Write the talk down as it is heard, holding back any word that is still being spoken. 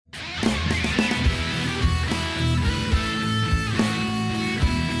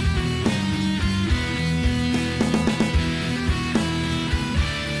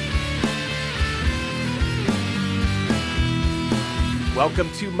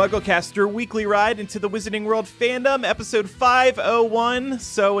Welcome to MuggleCast, your weekly ride into the Wizarding World fandom, episode 501.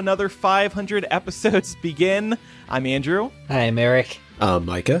 So another 500 episodes begin. I'm Andrew. Hi, I'm Eric. I'm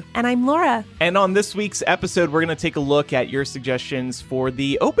Micah. And I'm Laura. And on this week's episode, we're going to take a look at your suggestions for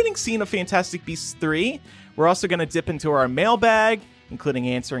the opening scene of Fantastic Beasts 3. We're also going to dip into our mailbag, including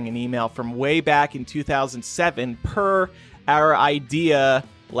answering an email from way back in 2007 per our idea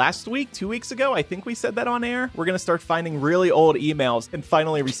last week, 2 weeks ago. I think we said that on air. We're going to start finding really old emails and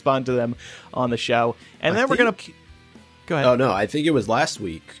finally respond to them on the show. And then we're going to... Go ahead. Oh, no, I think it was last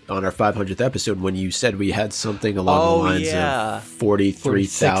week on our 500th episode when you said we had something along the lines of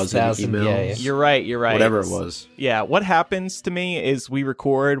 43,000 emails. Yeah. You're right. Whatever it was. Yeah, what happens to me is we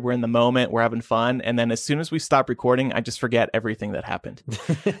record, we're in the moment, we're having fun, and then as soon as we stop recording, I just forget everything that happened.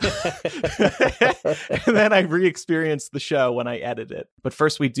 And then I re-experience the show when I edit it. But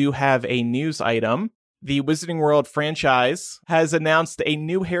first, we do have a news item. The Wizarding World franchise has announced a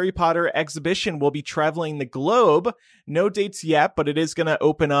new Harry Potter exhibition will be traveling the globe. No dates yet, but it is going to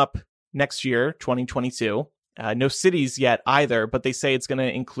open up next year, 2022. No cities yet either, but they say it's going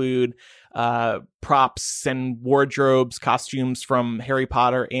to include props and wardrobes, costumes from Harry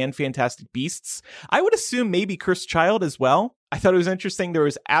Potter and Fantastic Beasts. I would assume maybe Cursed Child as well. I thought it was interesting. There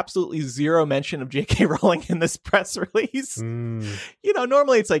was absolutely zero mention of J.K. Rowling in this press release. You know,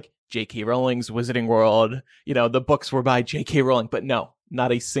 normally it's like J.K. Rowling's Wizarding World. You know, the books were by J.K. Rowling, but no,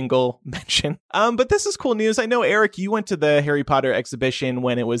 not a single mention. But this is cool news. I know, Eric, you went to the Harry Potter exhibition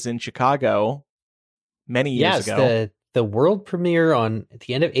when it was in Chicago many years ago. Yes, the world premiere on at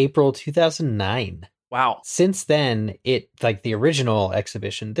the end of April 2009. Wow. Since then, like the original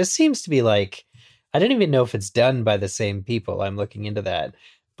exhibition, this seems to be like, I don't even know if it's done by the same people. I'm looking into that.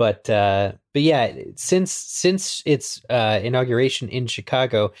 But yeah, since its inauguration in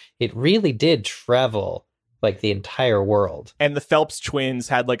Chicago, it really did travel like the entire world. And the Phelps twins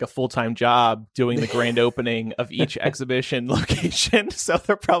had like a full-time job doing the grand opening of each exhibition location. So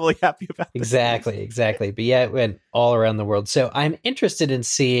they're probably happy about that. Exactly. But yeah, it went all around the world. So I'm interested in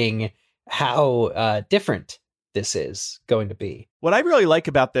seeing how different this is going to be. What I really like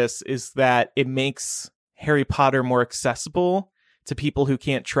about this is that it makes Harry Potter more accessible to people who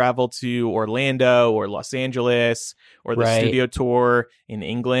can't travel to Orlando or Los Angeles or the studio tour in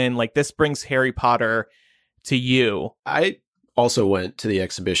England. Like, this brings Harry Potter to you. I also went to the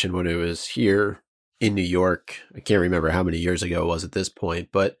exhibition when it was here in New York. I can't remember how many years ago it was at this point,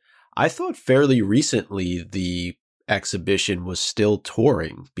 but I thought fairly recently the exhibition was still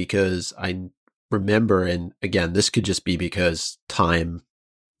touring, because I remember, and again, this could just be because time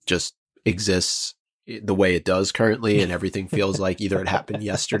just exists the way it does currently, and everything feels like either it happened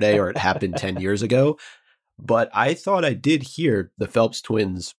yesterday or it happened 10 years ago. But I thought I did hear the Phelps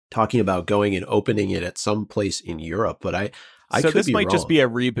twins talking about going and opening it at some place in Europe, but I so could this be might wrong. just be a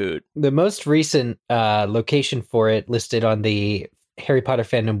reboot. The most recent location for it listed on the Harry Potter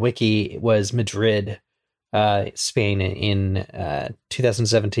fandom wiki was Madrid, Spain in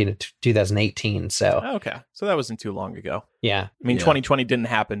 2017 to 2018. So Okay. So that wasn't too long ago. yeah. I mean, 2020 didn't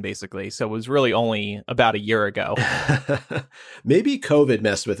happen, basically. So it was really only about a year ago. Maybe COVID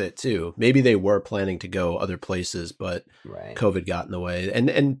messed with it too. Maybe they were planning to go other places, but COVID got in the way.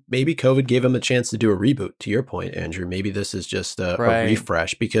 And maybe COVID gave them a chance to do a reboot, to your point, Andrew. Maybe this is just a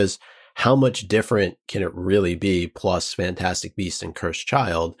refresh, because how much different can it really be, plus Fantastic Beasts and Cursed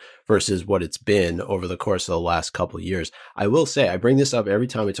Child, versus what it's been over the course of the last couple of years? I will say, I bring this up every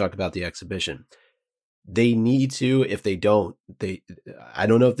time we talk about the exhibition. They need to, if they don't, I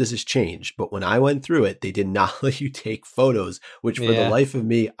don't know if this has changed, but when I went through it, they did not let you take photos, which for the life of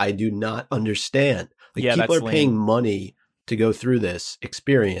me, I do not understand. Like, people are paying money to go through this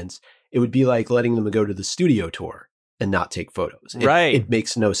experience. It would be like letting them go to the studio tour and not take photos. It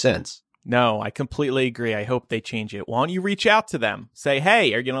makes no sense. No, I completely agree. I hope they change it. Why don't you reach out to them? Say,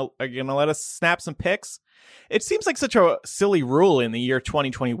 hey, are you gonna let us snap some pics? It seems like such a silly rule in the year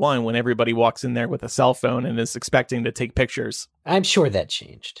 2021 when everybody walks in there with a cell phone and is expecting to take pictures. I'm sure that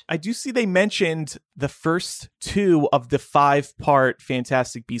changed. I do see they mentioned the first 2 of the 5-part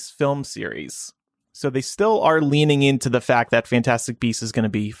Fantastic Beasts film series. So they still are leaning into the fact that Fantastic Beasts is going to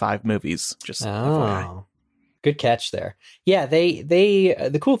be 5 movies. Just FYI. Good catch there. Yeah, they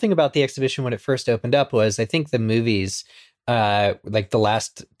the cool thing about the exhibition when it first opened up was, I think the movies, like the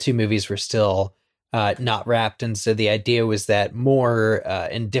last 2 movies, were still not wrapped, and so the idea was that more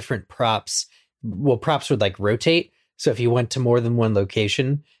and different props would like rotate. So if you went to more than one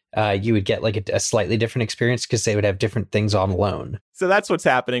location, you would get like a slightly different experience because they would have different things on loan. So that's what's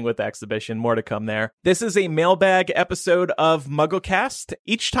happening with the exhibition. More to come there. This is a mailbag episode of MuggleCast.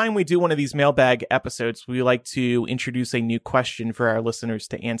 Each time we do one of these mailbag episodes, we like to introduce a new question for our listeners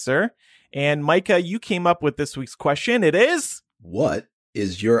to answer. And Micah, you came up with this week's question. It is... What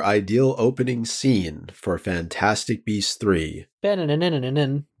is your ideal opening scene for Fantastic Beasts 3? Thanks.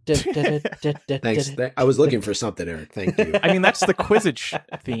 I was looking for something, Eric. Thank you. I mean, that's the Quidditch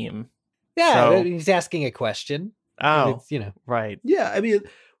theme. Yeah, so... he's asking a question. Oh, it's, right. Yeah, I mean,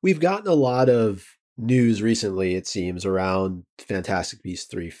 we've gotten a lot of news recently, it seems, around Fantastic Beasts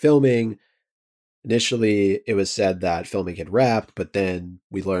 3 filming. Initially, it was said that filming had wrapped, but then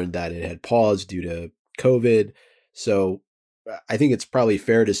we learned that it had paused due to COVID. So I think it's probably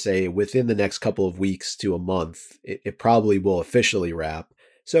fair to say within the next couple of weeks to a month, it probably will officially wrap.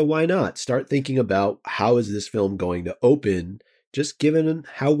 So why not start thinking about how is this film going to open, just given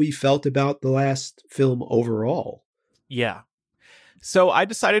how we felt about the last film overall? Yeah. So I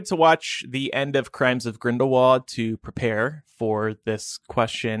decided to watch the end of Crimes of Grindelwald to prepare for this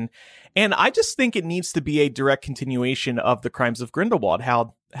question. And I just think it needs to be a direct continuation of the Crimes of Grindelwald,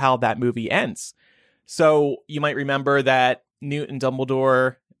 how that movie ends. So you might remember that Newt and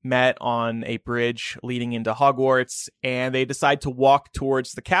Dumbledore met on a bridge leading into Hogwarts, and they decide to walk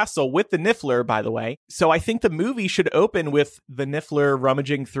towards the castle with the Niffler, by the way. So I think the movie should open with the Niffler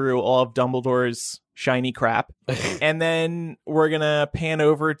rummaging through all of Dumbledore's shiny crap. And then we're going to pan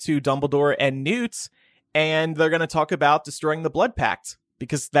over to Dumbledore and Newt, and they're going to talk about destroying the Blood Pact,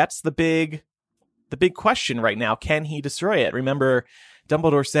 because that's the big question right now. Can he destroy it? Remember,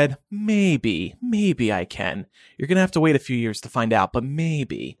 Dumbledore said, maybe I can. You're going to have to wait a few years to find out, but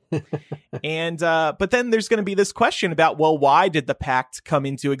maybe. And but then there's going to be this question about, well, why did the pact come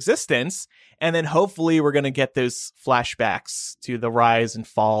into existence? And then hopefully we're going to get those flashbacks to the rise and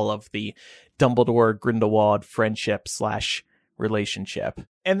fall of the Dumbledore-Grindelwald friendship / relationship.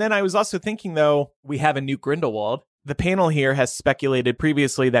 And then I was also thinking, though, we have a new Grindelwald. The panel here has speculated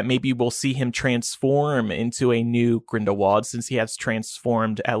previously that maybe we'll see him transform into a new Grindelwald, since he has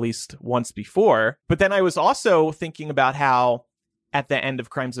transformed at least once before. But then I was also thinking about how at the end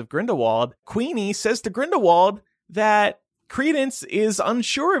of Crimes of Grindelwald, Queenie says to Grindelwald that Credence is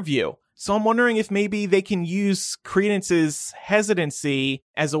unsure of you. So I'm wondering if maybe they can use Credence's hesitancy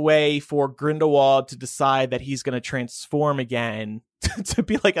as a way for Grindelwald to decide that he's going to transform again to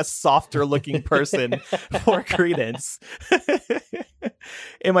be like a softer looking person for Credence.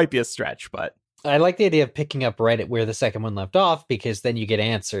 It might be a stretch, but I like the idea of picking up right at where the second one left off, because then you get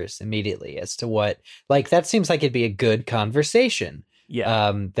answers immediately as to what, like, that seems like it'd be a good conversation.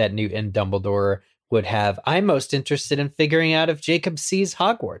 Yeah. That Newt and Dumbledore would have. I'm most interested in figuring out if Jacob sees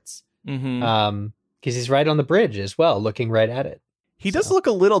Hogwarts. Mm-hmm. Because he's right on the bridge as well, looking right at it. He does look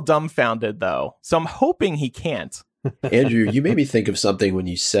a little dumbfounded, though. So I'm hoping he can't. Andrew, you made me think of something when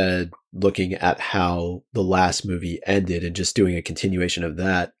you said looking at how the last movie ended and just doing a continuation of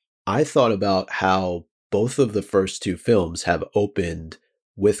that. I thought about how both of the first two films have opened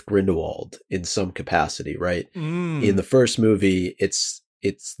with Grindelwald in some capacity, right? In the first movie, it's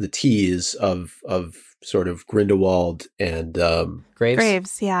the tease of sort of Grindelwald and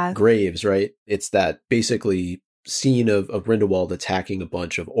Graves, yeah. Graves, right? It's that basically scene of Grindelwald attacking a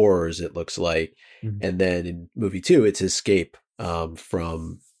bunch of Aurors, it looks like. Mm-hmm. And then in movie 2, it's his escape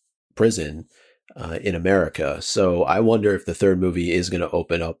from prison in America. So I wonder if the third movie is going to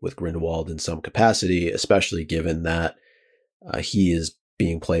open up with Grindelwald in some capacity, especially given that he is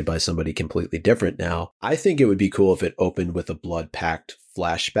being played by somebody completely different now. I think it would be cool if it opened with a Blood Pact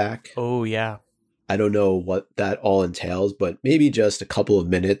flashback. Oh, yeah. I don't know what that all entails, but maybe just a couple of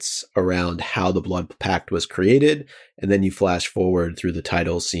minutes around how the Blood Pact was created, and then you flash forward through the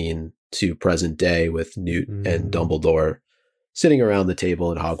title scene to present day with Newt and Dumbledore sitting around the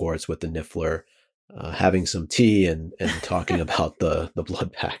table in Hogwarts with the Niffler, having some tea and talking about the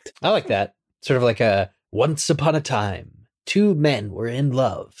Blood Pact. I like that. Sort of like a once upon a time, two men were in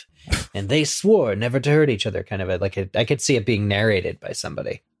love and they swore never to hurt each other, kind of I could see it being narrated by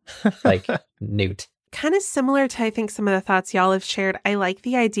somebody. Like Newt. Kind of similar to, I think, some of the thoughts y'all have shared. I like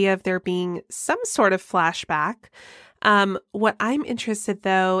the idea of there being some sort of flashback. What I'm interested,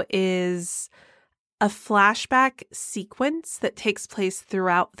 though, is a flashback sequence that takes place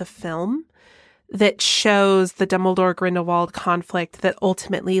throughout the film that shows the Dumbledore-Grindelwald conflict that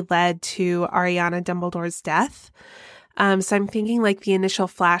ultimately led to Ariana Dumbledore's death. So I'm thinking like the initial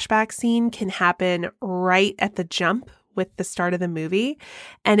flashback scene can happen right at the jump with the start of the movie,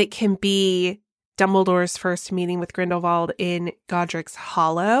 and it can be Dumbledore's first meeting with Grindelwald in Godric's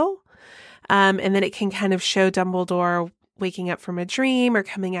Hollow, and then it can kind of show Dumbledore waking up from a dream or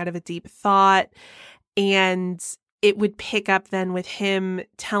coming out of a deep thought. And it would pick up then with him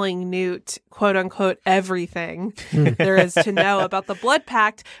telling Newt, quote unquote, everything there is to know about the Blood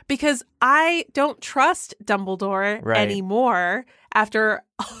Pact, because I don't trust Dumbledore anymore after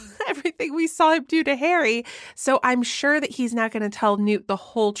everything we saw him do to Harry. So I'm sure that he's not going to tell Newt the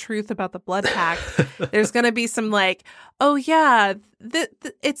whole truth about the Blood Pact. There's going to be some like, oh yeah,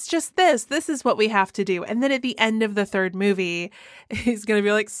 it's just this. This is what we have to do. And then at the end of the third movie, he's going to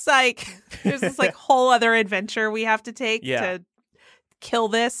be like, psych, there's this like whole other adventure we have to take to kill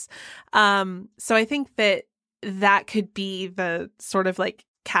this. So I think that could be the sort of like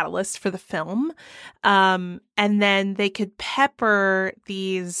catalyst for the film. And then they could pepper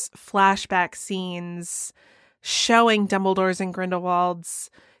these flashback scenes showing Dumbledore's and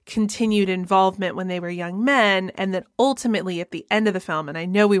Grindelwald's continued involvement when they were young men. And then ultimately at the end of the film, and I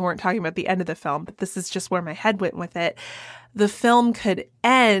know we weren't talking about the end of the film, but this is just where my head went with it. The film could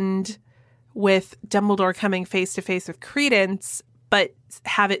end with Dumbledore coming face to face with Credence, but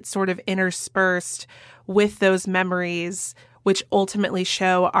have it sort of interspersed with those memories, which ultimately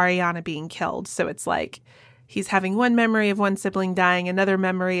show Ariana being killed. So it's like he's having one memory of one sibling dying, another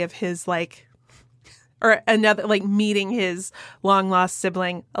memory of his like, or another like meeting his long lost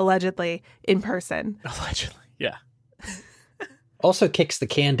sibling allegedly in person. Allegedly, yeah. Also kicks the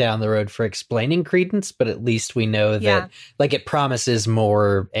can down the road for explaining Credence, but at least we know that like it promises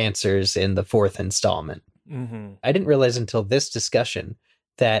more answers in the fourth installment. Mm-hmm. I didn't realize until this discussion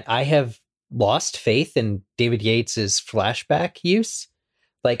that I have lost faith in David Yates's flashback use.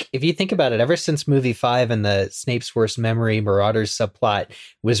 Like, if you think about it, ever since movie 5 and the Snape's Worst Memory Marauders subplot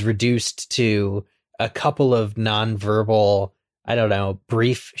was reduced to a couple of nonverbal, I don't know,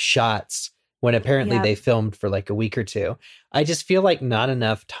 brief shots when apparently they filmed for like a week or two. I just feel like not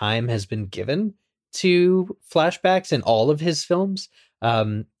enough time has been given to flashbacks in all of his films.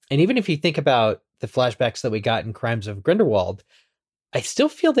 And even if you think about the flashbacks that we got in Crimes of Grindelwald, I still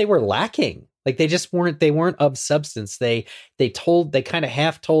feel they were lacking. Like they weren't of substance. They kind of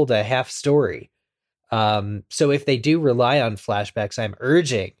half told a half story. So if they do rely on flashbacks, I'm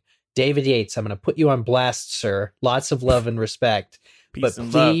urging David Yates, I'm going to put you on blast, sir. Lots of love and respect. Peace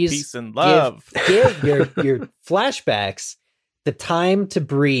and love. Give your flashbacks the time to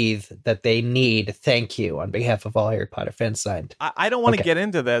breathe that they need. Thank you on behalf of all Harry Potter fans signed. I don't want to get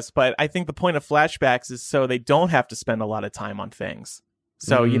into this, but I think the point of flashbacks is so they don't have to spend a lot of time on things.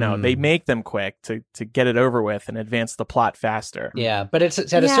 So, they make them quick to get it over with and advance the plot faster. Yeah, but it's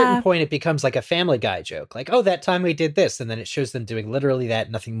at a certain point, it becomes like a Family Guy joke. Like, oh, that time we did this. And then it shows them doing literally that,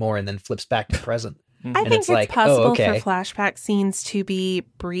 nothing more, and then flips back to present. I think it's possible for flashback scenes to be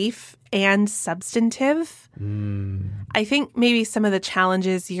brief and substantive. I think maybe some of the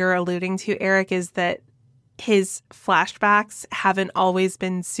challenges you're alluding to, Eric, is that his flashbacks haven't always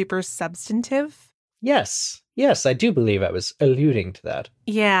been super substantive. Yes, I do believe I was alluding to that.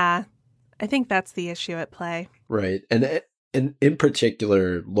 Yeah, I think that's the issue at play. Right. And in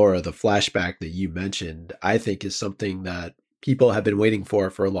particular, Laura, the flashback that you mentioned, I think is something that people have been waiting for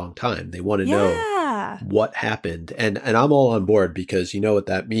a long time. They want to know what happened. And I'm all on board because you know what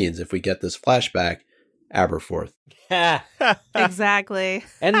that means. If we get this flashback, Aberforth. Exactly.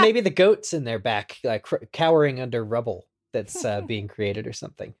 And maybe the goat's in their back, like cowering under rubble that's being created or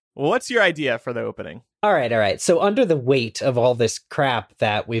something. Well, what's your idea for the opening? All right. So under the weight of all this crap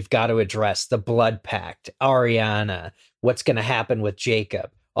that we've got to address, the Blood Pact, Ariana, what's going to happen with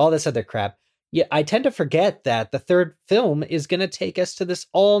Jacob, all this other crap, I tend to forget that the third film is going to take us to this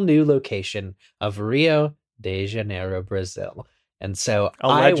all new location of Rio de Janeiro, Brazil. And so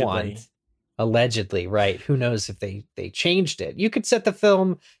allegedly, right? Who knows if they changed it? You could set the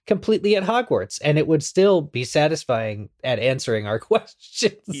film completely at Hogwarts and it would still be satisfying at answering our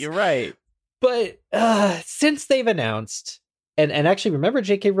questions. You're right. But since they've announced, and actually remember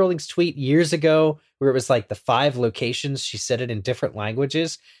J.K. Rowling's tweet years ago where it was like the 5 locations, she said it in different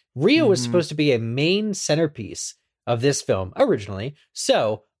languages. Rio was supposed to be a main centerpiece of this film originally.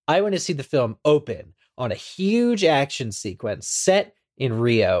 So I want to see the film open on a huge action sequence set in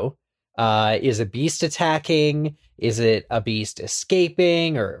Rio. Is a beast attacking? Is it a beast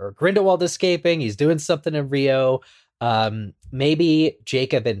escaping or Grindelwald escaping? He's doing something in Rio. Maybe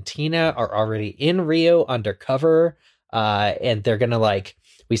Jacob and Tina are already in Rio undercover. And they're going to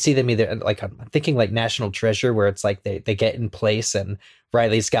we see them either I'm thinking like National Treasure where it's like they get in place and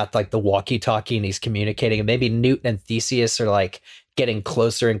Riley's got like the walkie-talkie and he's communicating and maybe Newt and Theseus are like getting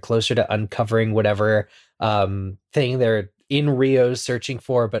closer and closer to uncovering whatever thing they're in Rio searching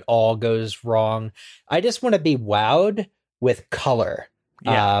for, but all goes wrong. I just want to be wowed with color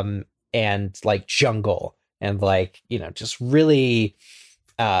and like jungle and like, you know, just really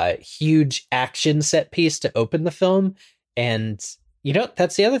huge action set piece to open the film. And you know,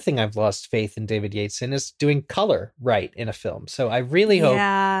 that's the other thing I've lost faith in David Yates in, is doing color right in a film. So I really hope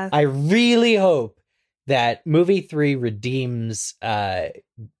that movie 3 redeems David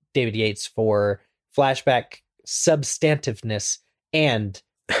Yates for flashback substantiveness. And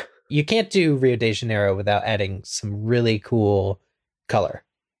you can't do Rio de Janeiro without adding some really cool color.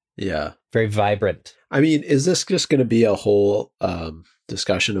 Yeah. Very vibrant. I mean, is this just going to be a whole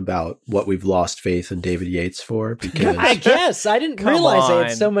discussion about what we've lost faith in David Yates for? Because I guess I didn't realize they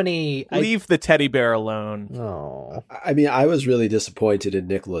had so many. Leave the teddy bear alone. Oh, I mean, I was really disappointed in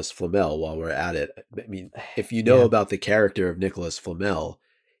Nicholas Flamel while we're at it. I mean, if you know about the character of Nicholas Flamel,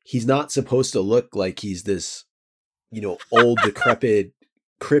 he's not supposed to look like he's this, you know, old, decrepit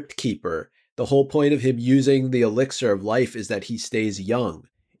crypt keeper. The whole point of him using the elixir of life is that he stays young.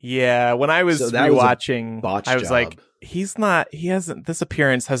 Yeah, when I was rewatching, I was job. like, this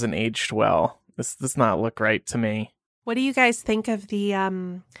appearance hasn't aged well. This does not look right to me. What do you guys think of the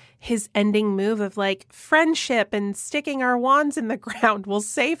his ending move of like friendship and sticking our wands in the ground will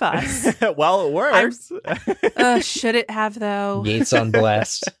save us? Well, it works. Should it have though? Yates on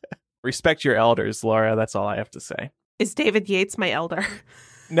blast. Respect your elders, Laura. That's all I have to say. Is David Yates my elder?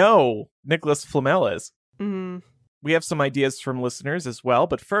 No, Nicholas Flamel is. Mm. We have some ideas from listeners as well,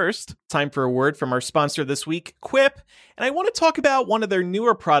 but first, time for a word from our sponsor this week, Quip, and I want to talk about one of their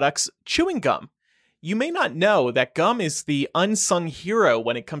newer products, chewing gum. You may not know that gum is the unsung hero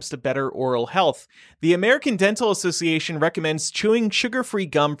when it comes to better oral health. The American Dental Association recommends chewing sugar-free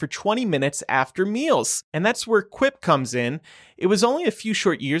gum for 20 minutes after meals, and that's where Quip comes in. It was only a few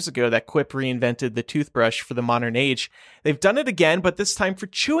short years ago that Quip reinvented the toothbrush for the modern age. They've done it again, but this time for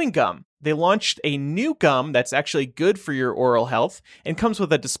chewing gum. They launched a new gum that's actually good for your oral health and comes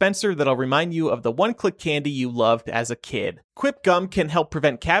with a dispenser that'll remind you of the one-click candy you loved as a kid. Quip gum can help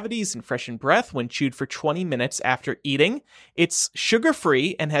prevent cavities and freshen breath when chewed for 20 minutes after eating. It's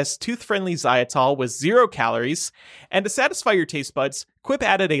sugar-free and has tooth-friendly xylitol with 0 calories. And to satisfy your taste buds, Quip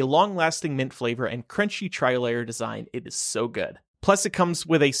added a long-lasting mint flavor and crunchy tri-layer design. It is so good. Plus, it comes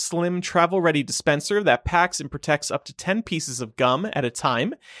with a slim, travel-ready dispenser that packs and protects up to 10 pieces of gum at a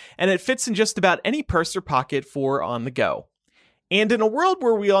time, and it fits in just about any purse or pocket for on the go. And in a world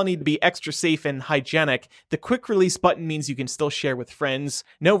where we all need to be extra safe and hygienic, the quick release button means you can still share with friends.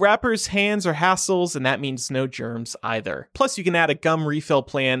 No wrappers, hands, or hassles, and that means no germs either. Plus, you can add a gum refill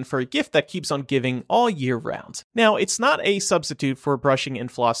plan for a gift that keeps on giving all year round. Now, it's not a substitute for brushing and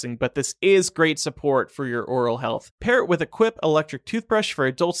flossing, but this is great support for your oral health. Pair it with a Quip electric toothbrush for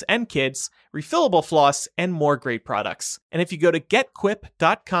adults and kids, refillable floss, and more great products. And if you go to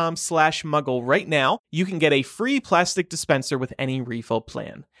getquip.com/muggle right now, you can get a free plastic dispenser with any refill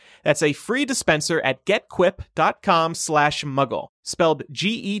plan. That's a free dispenser at getquip.com/muggle, spelled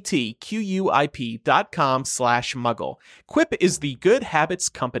GETQUIP.com/muggle. Quip is the Good Habits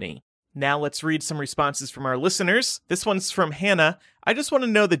Company. Now let's read some responses from our listeners. This one's from Hannah. I just want to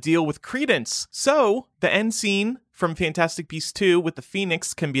know the deal with Credence. So, the end scene from Fantastic Beasts 2 with the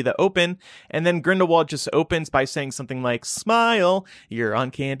Phoenix can be the open, and then Grindelwald just opens by saying something like, "Smile, you're on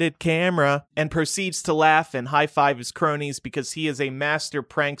candid camera," and proceeds to laugh and high-five his cronies because he is a master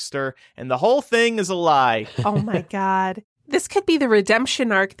prankster, and the whole thing is a lie. Oh my god. This could be the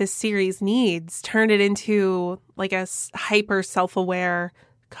redemption arc this series needs. Turn it into like a hyper self-aware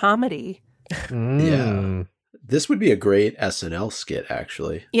comedy. Yeah. This would be a great SNL skit,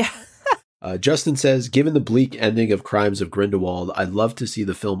 actually. Yeah. Justin says, given the bleak ending of Crimes of Grindelwald, I'd love to see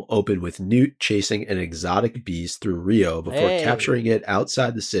the film open with Newt chasing an exotic beast through Rio before capturing it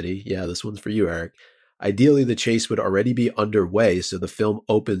outside the city. Yeah, this one's for you, Eric. Ideally, the chase would already be underway, so the film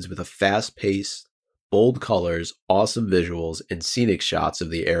opens with a fast-paced, bold colors, awesome visuals, and scenic shots of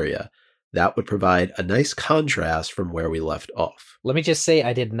the area. That would provide a nice contrast from where we left off. Let me just say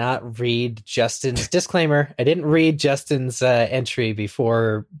I did not read Justin's disclaimer. I didn't read Justin's entry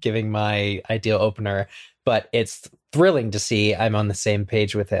before giving my ideal opener, but it's thrilling to see I'm on the same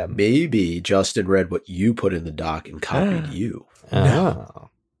page with him. Maybe Justin read what you put in the doc and copied you.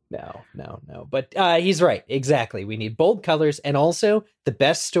 No. But he's right. Exactly. We need bold colors. And also, the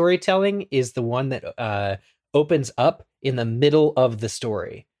best storytelling is the one that opens up in the middle of the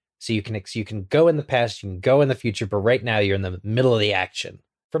story. So you can go in the past, you can go in the future, but right now you're in the middle of the action.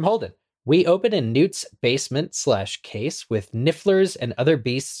 From Holden, we open in Newt's basement/case with Nifflers and other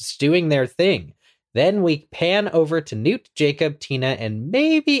beasts doing their thing. Then we pan over to Newt, Jacob, Tina, and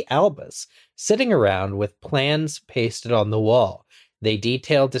maybe Albus sitting around with plans pasted on the wall. They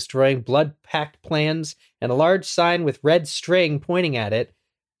detail destroying blood pact plans and a large sign with red string pointing at it,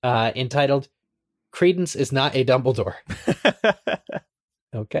 entitled, Credence is not a Dumbledore.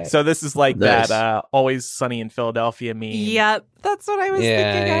 Okay. So this is like Nice. that Always Sunny in Philadelphia meme. Yep, that's what I was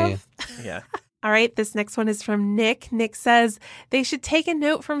thinking of. Yeah. All right, this next one is from Nick. Nick says they should take a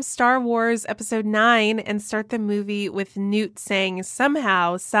note from Star Wars Episode 9 and start the movie with Newt saying,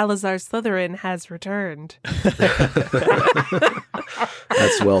 somehow Salazar Slytherin has returned.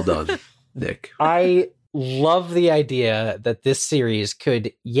 That's well done, Nick. I love the idea that this series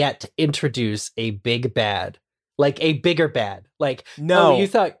could yet introduce a big bad. Like a bigger bad. Like, No. oh,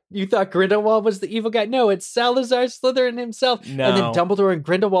 you thought Grindelwald was the evil guy? No, it's Salazar Slytherin himself. No. And then Dumbledore and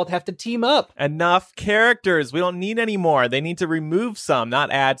Grindelwald have to team up. Enough characters. We don't need any more. They need to remove some, not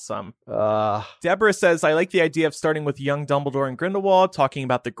add some. Deborah says, I like the idea of starting with young Dumbledore and Grindelwald talking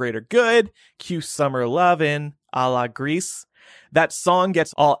about the greater good. Cue summer lovin', a la Grease. That song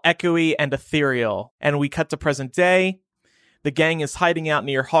gets all echoey and ethereal. And we cut to present day. The gang is hiding out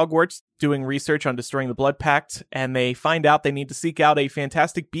near Hogwarts, doing research on destroying the Blood Pact, and they find out they need to seek out a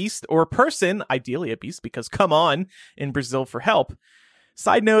fantastic beast or person, ideally a beast, because come on, in Brazil for help.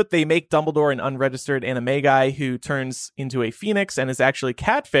 Side note, they make Dumbledore an unregistered animagi who turns into a phoenix and is actually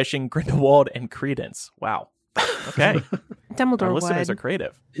catfishing Grindelwald and Credence. Wow. Okay. Dumbledore Our listeners would. are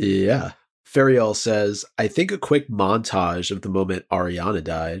creative. Yeah. Ferial says, I think a quick montage of the moment Ariana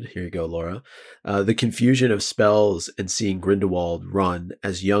died. Here you go, Laura. The confusion of spells and seeing Grindelwald run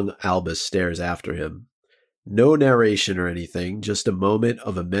as young Albus stares after him. No narration or anything, just a moment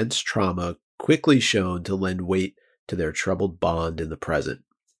of immense trauma quickly shown to lend weight to their troubled bond in the present.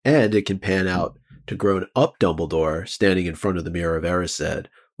 And it can pan out to grown-up Dumbledore standing in front of the Mirror of Erised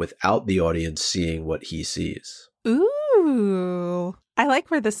without the audience seeing what he sees. Ooh, I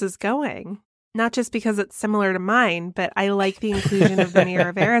like where this is going. Not just because it's similar to mine, but I like the inclusion of the Mirror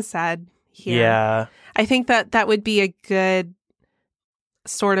of Erised here. Yeah. I think that would be a good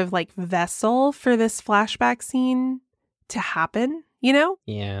sort of like vessel for this flashback scene to happen, you know?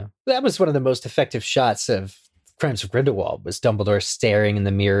 Yeah. That was one of the most effective shots of Crimes of Grindelwald, was Dumbledore staring in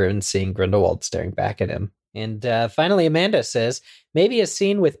the mirror and seeing Grindelwald staring back at him. And finally, Amanda says, maybe a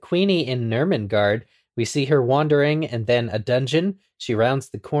scene with Queenie in Nurmengard. We see her wandering and then a dungeon. She rounds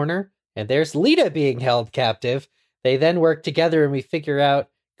the corner and there's Lita being held captive. They then work together and we figure out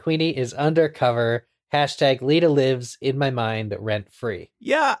Queenie is undercover. Hashtag Lita lives in my mind rent free.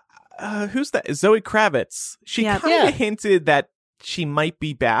 Yeah. Who's that? Zoe Kravitz. She kind of hinted that she might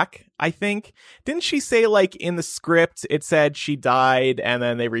be back, I think. Didn't she say, like, in the script, it said she died and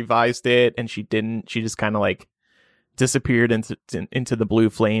then they revised it and she didn't? She just kind of, like, disappeared into the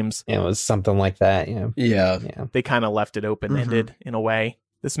blue flames. It was something like that, Yeah. They kind of left it open-ended in a way.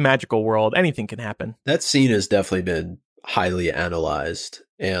 This magical world, anything can happen. That scene has definitely been highly analyzed.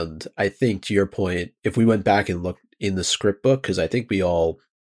 And I think, to your point, if we went back and looked in the script book, because I think we all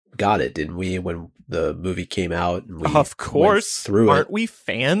got it, didn't we, when the movie came out? And we of course. Through Aren't it. we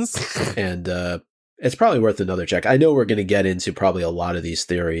fans? And it's probably worth another check. I know we're going to get into probably a lot of these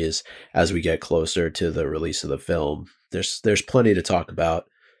theories as we get closer to the release of the film. There's plenty to talk about.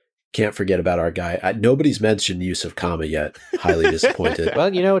 Can't forget about our guy. Nobody's mentioned Yusuf Kama yet. Highly disappointed.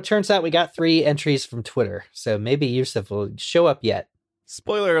 Well, it turns out we got 3 entries from Twitter, so maybe Yusuf will show up yet.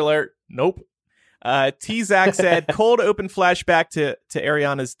 Spoiler alert. Nope. T-Zack said, cold open flashback to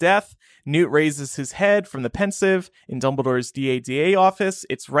Ariana's death. Newt raises his head from the pensive in Dumbledore's DADA office.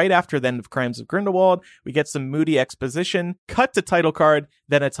 It's right after the end of Crimes of Grindelwald. We get some moody exposition, cut to title card,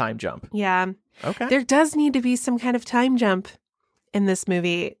 then a time jump. Yeah. Okay. There does need to be some kind of time jump in this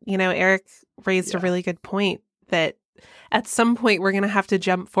movie. Eric raised a really good point that at some point we're going to have to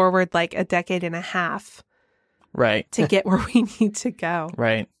jump forward like a decade and a half. Right. To get where we need to go.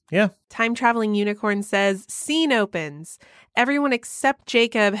 Right. Yeah. Time Traveling Unicorn says, scene opens. Everyone except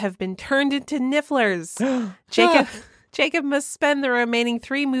Jacob have been turned into nifflers. Jacob must spend the remaining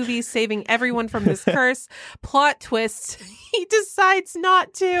 3 movies saving everyone from this curse. Plot twist. He decides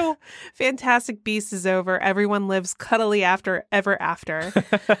not to. Fantastic Beasts is over. Everyone lives cuddly ever after.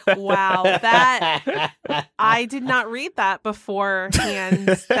 Wow. I did not read that beforehand.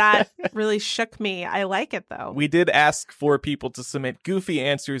 That really shook me. I like it though. We did ask for people to submit goofy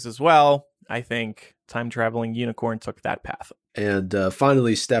answers as well. I think Time Traveling Unicorn took that path. And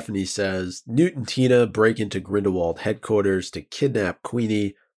finally, Stephanie says, Newt and Tina break into Grindelwald headquarters to kidnap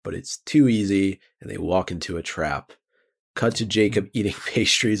Queenie, but it's too easy, and they walk into a trap. Cut to Jacob eating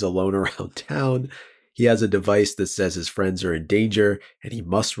pastries alone around town. He has a device that says his friends are in danger, and he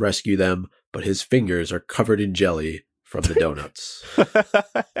must rescue them, but his fingers are covered in jelly from the donuts.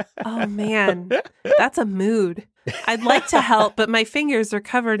 Oh, man. That's a mood. I'd like to help, but my fingers are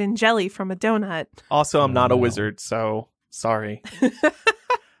covered in jelly from a donut. Also, I'm not a wizard, so sorry.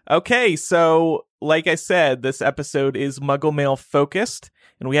 Okay, so like I said, this episode is Muggle Mail focused,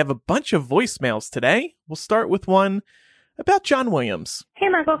 and we have a bunch of voicemails today. We'll start with one about John Williams. Hey,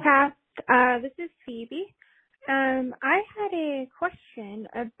 MuggleCast. This is Phoebe. I had a question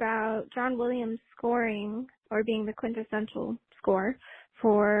about John Williams scoring, or being the quintessential score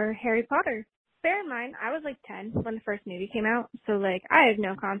for Harry Potter. Bear in mind, I was like 10 when the first movie came out, so like I have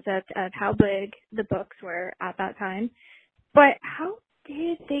no concept of how big the books were at that time. But how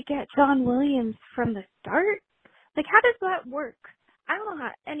did they get John Williams from the start? Like, how does that work? I don't know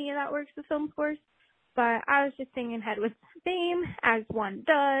how any of that works with film scores, but I was just thinking head with fame, as one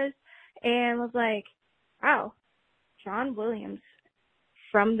does, and was like, wow, John Williams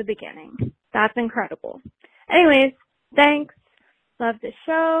from the beginning. That's incredible. Anyways, thanks. Love the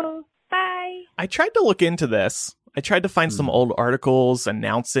show. Bye. I tried to look into this. I tried to find some old articles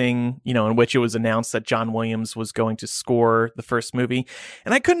announcing, in which it was announced that John Williams was going to score the first movie,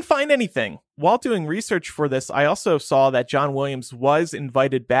 and I couldn't find anything. While doing research for this, I also saw that John Williams was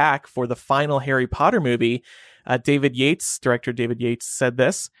invited back for the final Harry Potter movie. Director David Yates said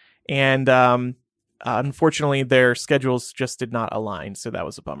this, and unfortunately their schedules just did not align, so that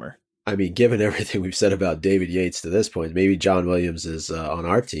was a bummer. I mean, given everything we've said about David Yates to this point, maybe John Williams is on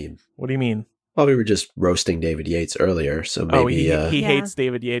our team. What do you mean? Well, we were just roasting David Yates earlier, so maybe... he hates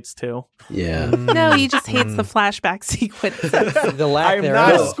David Yates, too. Yeah. No, he just hates the flashback sequence. I'm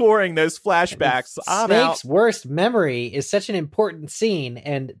not scoring those flashbacks. Snape's worst memory is such an important scene,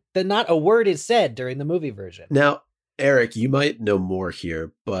 and not a word is said during the movie version. Now, Eric, you might know more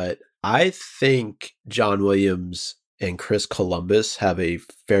here, but I think John Williams and Chris Columbus have a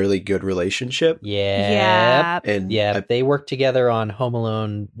fairly good relationship. Yeah. And they work together on Home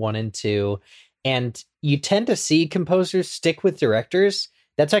Alone 1 and 2. And you tend to see composers stick with directors.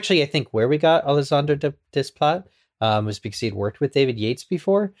 That's actually, I think, where we got Alessandro Desplat, was because he had worked with David Yates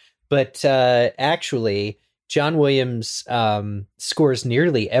before. But actually, John Williams scores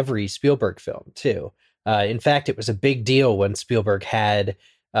nearly every Spielberg film, too. In fact, it was a big deal when Spielberg had...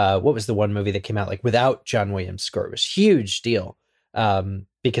 what was the one movie that came out without John Williams' score? It was a huge deal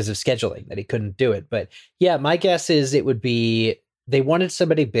because of scheduling that he couldn't do it. But yeah, my guess is it would be they wanted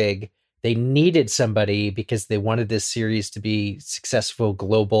somebody big. They needed somebody because they wanted this series to be successful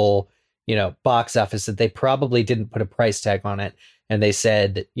global, box office, that they probably didn't put a price tag on it. And they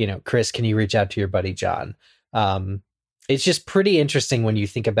said, Chris, can you reach out to your buddy John? It's just pretty interesting when you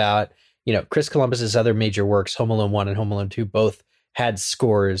think about, Chris Columbus's other major works, Home Alone 1 and Home Alone 2, both had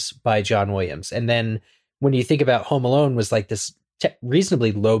scores by John Williams. And then when you think about Home Alone was like this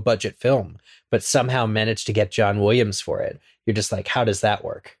reasonably low budget film, but somehow managed to get John Williams for it. You're just like, how does that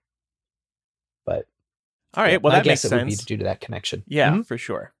work? But all right, well, that makes sense. Would be due to that connection. Yeah, for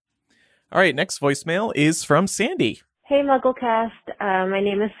sure. All right, next voicemail is from Sandy. Hey, MuggleCast. My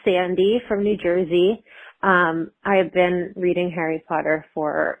name is Sandy from New Jersey. I have been reading Harry Potter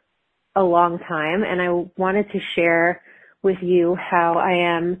for a long time, and I wanted to share with you how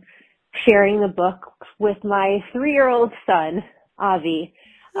I am sharing the book with my 3-year-old son, Avi.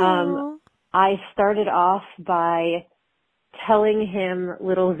 I started off by telling him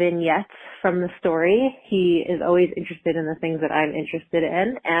little vignettes from the story. He is always interested in the things that I'm interested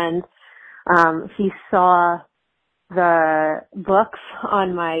in, and he saw the books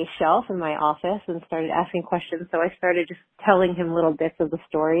on my shelf in my office and started asking questions, so I started just telling him little bits of the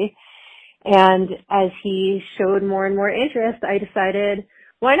story. And as he showed more and more interest, I decided,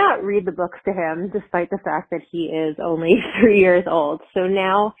 why not read the books to him, despite the fact that he is only 3 years old. So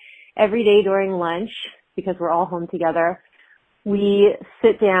now, every day during lunch, because we're all home together, we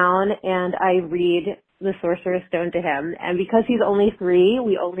sit down and I read The Sorcerer's Stone to him. And because he's only 3,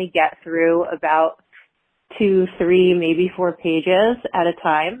 we only get through about 2, 3, maybe 4 pages at a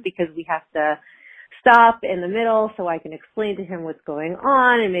time, because we have to stop in the middle so I can explain to him what's going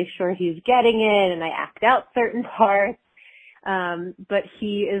on and make sure he's getting it, and I act out certain parts. But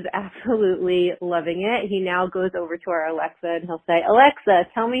he is absolutely loving it. He now goes over to our Alexa and he'll say, Alexa,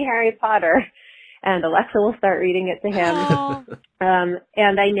 tell me Harry Potter. And Alexa will start reading it to him.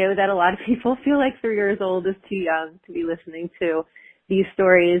 And I know that a lot of people feel like 3 years old is too young to be listening to these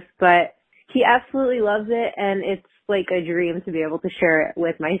stories, but he absolutely loves it, and it's like a dream to be able to share it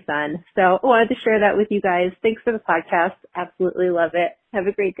with my son. So I wanted to share that with you guys. Thanks for the podcast. Absolutely love it. Have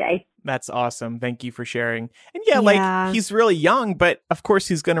a great day. That's awesome. Thank you for sharing. And like, he's really young, but of course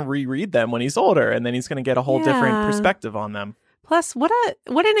he's going to reread them when he's older, and then he's going to get a whole different perspective on them. Plus, what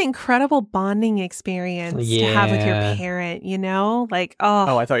an incredible bonding experience to have with your parent, Like,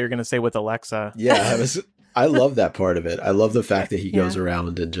 oh, I thought you were going to say with Alexa. Yeah, I love that part of it. I love the fact that he goes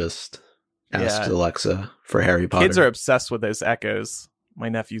around and just asks Alexa for Harry Potter. Kids are obsessed with those echoes. My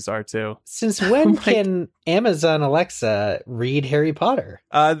nephews are too. Since when can Amazon Alexa read Harry Potter?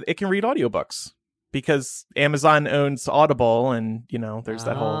 It can read audiobooks because Amazon owns Audible, and there's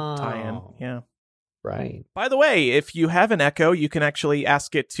that whole tie-in. Yeah. Right. By the way, if you have an Echo, you can actually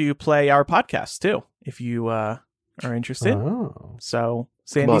ask it to play our podcast too, if you are interested. Oh. So,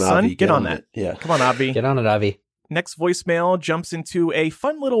 Sandy's son, Avi, get on that. Yeah. Come on, Avi. Get on it, Avi. Next voicemail jumps into a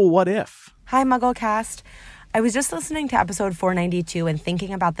fun little what if. Hi, MuggleCast. I was just listening to episode 492 and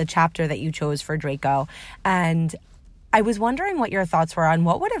thinking about the chapter that you chose for Draco, and I was wondering what your thoughts were on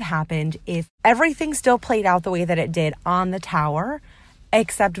what would have happened if everything still played out the way that it did on the tower,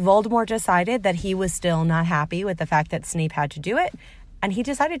 except Voldemort decided that he was still not happy with the fact that Snape had to do it, and he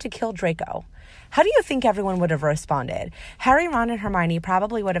decided to kill Draco. How do you think everyone would have responded? Harry, Ron, and Hermione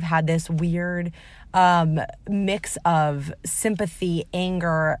probably would have had this weird mix of sympathy,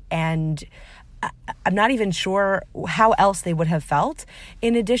 anger, and I'm not even sure how else they would have felt,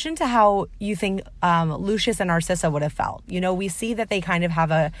 in addition to how you think Lucius and Narcissa would have felt. We see that they kind of have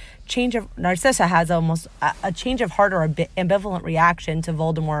a change of... Narcissa has almost a change of heart or a bit ambivalent reaction to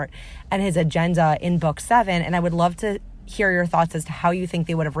Voldemort and his agenda in Book 7, and I would love to hear your thoughts as to how you think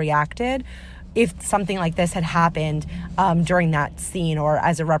they would have reacted if something like this had happened during that scene or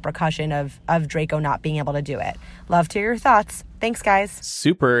as a repercussion of Draco not being able to do it. Love to hear your thoughts. Thanks, guys.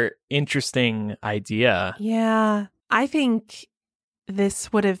 Super interesting idea. Yeah. I think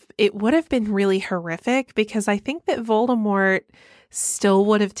this would have been really horrific because I think that Voldemort still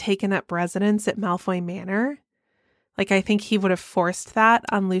would have taken up residence at Malfoy Manor. Like, I think he would have forced that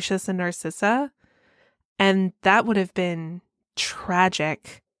on Lucius and Narcissa. And that would have been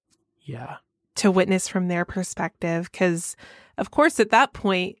tragic. Yeah. To witness from their perspective, because of course at that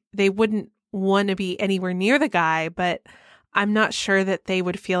point they wouldn't want to be anywhere near the guy, but I'm not sure that they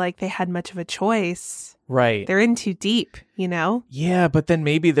would feel like they had much of a choice. Right. They're in too deep, Yeah, but then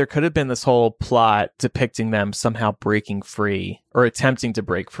maybe there could have been this whole plot depicting them somehow breaking free or attempting to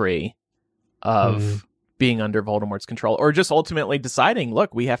break free of being under Voldemort's control, or just ultimately deciding,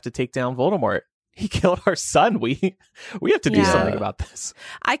 look, we have to take down Voldemort. He killed our son. We have to do something about this.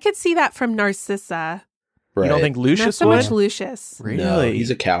 I could see that from Narcissa. Right. You don't think Lucius Not so would? much Lucius. Really? No, he's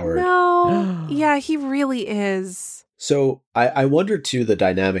a coward. No. Yeah, he really is. So I wonder, too, the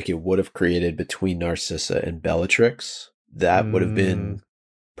dynamic it would have created between Narcissa and Bellatrix. That would have been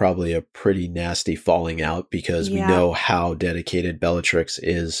probably a pretty nasty falling out because we know how dedicated Bellatrix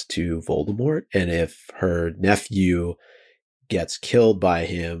is to Voldemort. And if her nephew gets killed by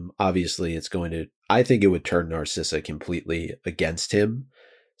him, obviously I think it would turn Narcissa completely against him.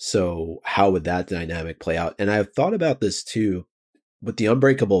 So how would that dynamic play out? And I've thought about this too. With the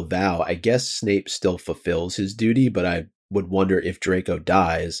Unbreakable Vow, I guess Snape still fulfills his duty, but I would wonder if Draco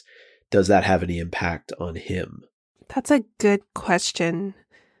dies, does that have any impact on him? That's a good question.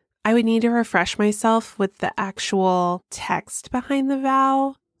 I would need to refresh myself with the actual text behind the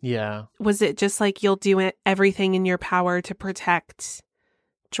vow. Yeah. Was it just like you'll do everything in your power to protect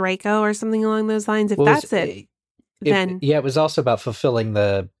Draco or something along those lines? If that's it, then... it was also about fulfilling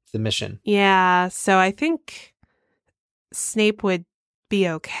the mission. Yeah, so I think Snape would be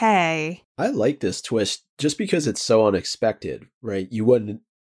okay. I like this twist just because it's so unexpected, right? You wouldn't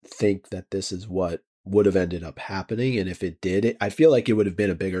think that this is what would have ended up happening. And if it did, I feel like it would have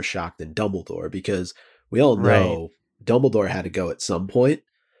been a bigger shock than Dumbledore, because we all know Dumbledore had to go at some point.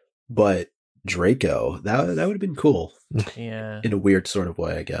 But Draco, that would have been cool. Yeah. In a weird sort of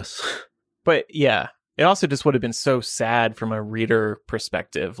way, I guess. But yeah, it also just would have been so sad from a reader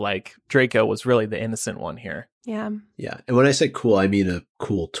perspective. Like, Draco was really the innocent one here. Yeah. Yeah. And when I say cool, I mean a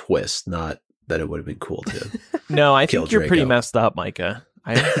cool twist, not that it would have been cool to No, I think you're Draco. Pretty messed up, Micah.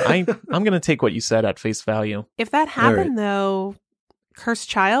 I'm going to take what you said at face value. If that happened, though, Cursed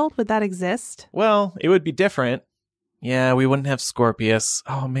Child, would that exist? Well, it would be different. Yeah, we wouldn't have Scorpius.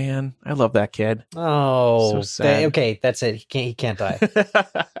 Oh, man. I love that kid. Oh, so sad. Okay, that's it. He can't die.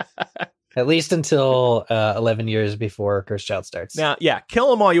 At least until 11 years before Cursed Child starts. Now, yeah,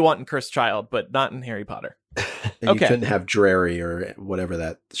 kill him all you want in Cursed Child, but not in Harry Potter. And you couldn't have Drarry or whatever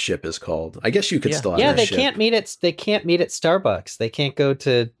that ship is called. I guess you could still have that they ship. can't meet at Starbucks. They can't go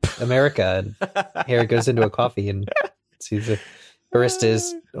to America. And Harry goes into a coffee and sees a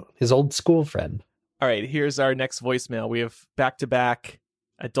barista, his old school friend. All right, here's our next voicemail. We have back-to-back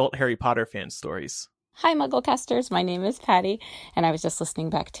adult Harry Potter fan stories. Hi, Mugglecasters. My name is Patty, and I was just listening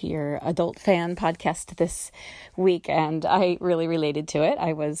back to your adult fan podcast this week, and I really related to it.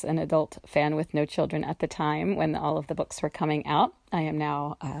 I was an adult fan with no children at the time when all of the books were coming out. I am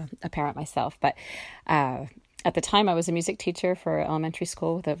now a parent myself, but At the time, I was a music teacher for elementary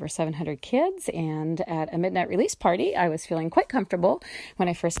school with over 700 kids, and at a midnight release party, I was feeling quite comfortable when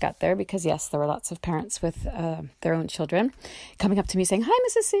I first got there because, yes, there were lots of parents with their own children coming up to me saying, "Hi,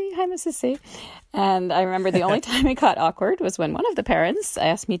 Mrs. C. Hi, Mrs. C." And I remember the only time it got awkward was when one of the parents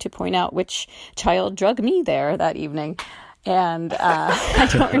asked me to point out which child drug me there that evening. And I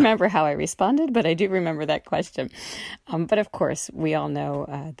don't remember how I responded, but I do remember that question. But of course, we all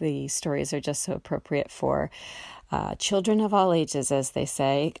know the stories are just so appropriate for children of all ages, as they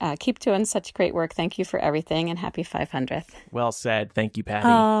say. Keep doing such great work. Thank you for everything, and happy 500th. Well said. Thank you, Patty.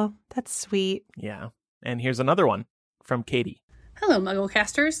 Oh, that's sweet. Yeah. And here's another one from Katie. Hello,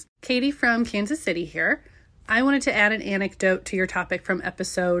 Mugglecasters. Katie from Kansas City here. I wanted to add an anecdote to your topic from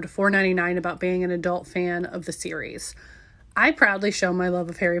episode 499 about being an adult fan of the series. I proudly show my love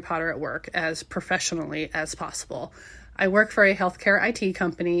of Harry Potter at work as professionally as possible. I work for a healthcare IT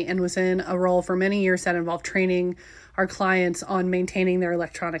company and was in a role for many years that involved training our clients on maintaining their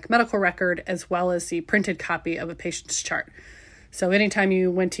electronic medical record as well as the printed copy of a patient's chart. So anytime you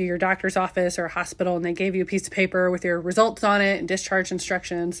went to your doctor's office or a hospital and they gave you a piece of paper with your results on it and discharge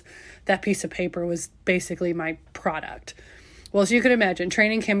instructions, that piece of paper was basically my product. Well, as you can imagine,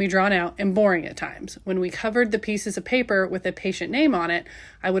 training can be drawn out and boring at times. When we covered the pieces of paper with a patient name on it,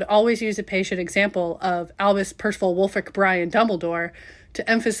 I would always use a patient example of Albus Percival Wulfric Brian Dumbledore to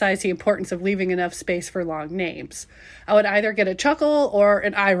emphasize the importance of leaving enough space for long names. I would either get a chuckle or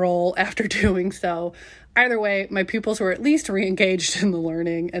an eye roll after doing so. Either way, my pupils were at least re-engaged in the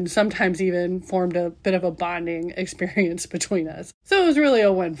learning and sometimes even formed a bit of a bonding experience between us. So it was really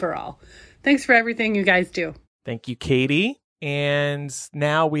a win for all. Thanks for everything you guys do. Thank you, Katie. And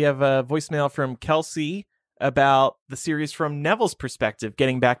now we have a voicemail from Kelsey about the series from Neville's perspective,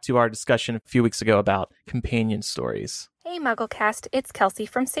 getting back to our discussion a few weeks ago about companion stories. Hey, Mugglecast, it's Kelsey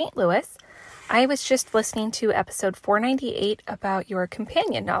from St. Louis. I was just listening to episode 498 about your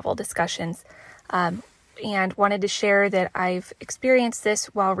companion novel discussions and wanted to share that I've experienced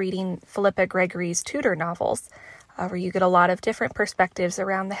this while reading Philippa Gregory's Tudor novels, where you get a lot of different perspectives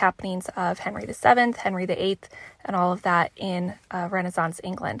around the happenings of Henry VII, Henry VIII, and all of that in Renaissance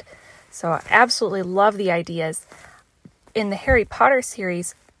England. So I absolutely love the ideas. In the Harry Potter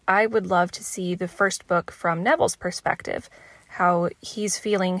series, I would love to see the first book from Neville's perspective, how he's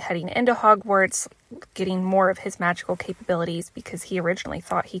feeling heading into Hogwarts, getting more of his magical capabilities because he originally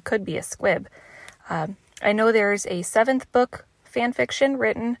thought he could be a squib. I know there's a 7th book fan fiction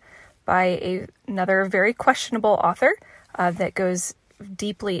written by another very questionable author that goes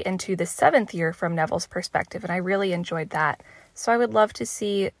deeply into the 7th year from Neville's perspective, and I really enjoyed that. So I would love to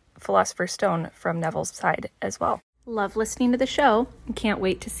see Philosopher's Stone from Neville's side as well. Love listening to the show and can't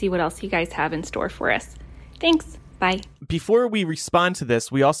wait to see what else you guys have in store for us. Thanks. Bye. Before we respond to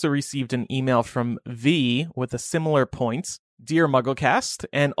this, we also received an email from V with a similar point. Dear Mugglecast,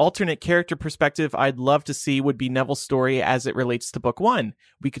 an alternate character perspective I'd love to see would be Neville's story as it relates to Book 1.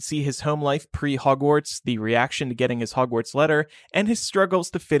 We could see his home life pre-Hogwarts, the reaction to getting his Hogwarts letter, and his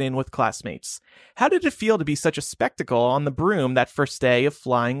struggles to fit in with classmates. How did it feel to be such a spectacle on the broom that first day of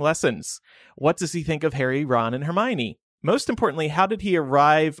flying lessons? What does he think of Harry, Ron, and Hermione? Most importantly, how did he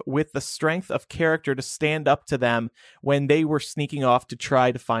arrive with the strength of character to stand up to them when they were sneaking off to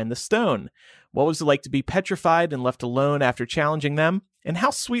try to find the stone? What was it like to be petrified and left alone after challenging them? And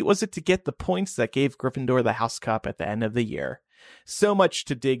how sweet was it to get the points that gave Gryffindor the House Cup at the end of the year? So much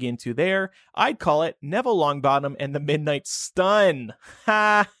to dig into there. I'd call it Neville Longbottom and the Midnight Stun.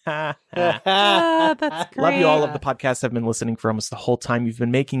 Ha ha ha. That's great. Love you all of the podcasts I've been listening for almost the whole time you've been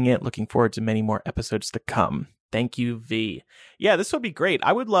making it. Looking forward to many more episodes to come. Thank you, V. Yeah, this would be great.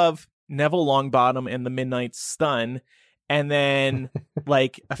 I would love Neville Longbottom and the Midnight Stun, and then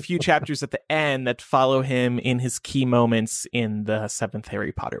like a few chapters at the end that follow him in his key moments in the 7th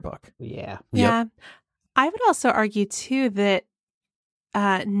Harry Potter book. Yeah. Yeah. I would also argue, too, that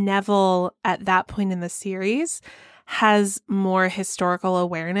Neville, at that point in the series, has more historical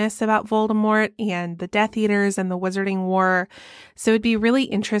awareness about Voldemort and the Death Eaters and the Wizarding War. So it'd be really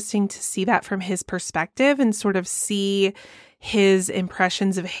interesting to see that from his perspective and sort of see his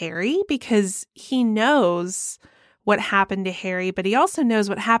impressions of Harry, because he knows what happened to Harry, but he also knows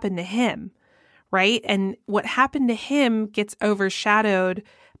what happened to him, right? And what happened to him gets overshadowed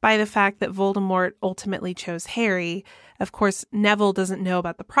by the fact that Voldemort ultimately chose Harry. Of course, Neville doesn't know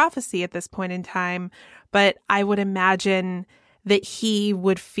about the prophecy at this point in time, but I would imagine that he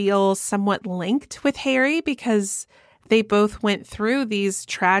would feel somewhat linked with Harry because they both went through these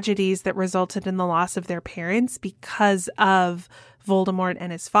tragedies that resulted in the loss of their parents because of Voldemort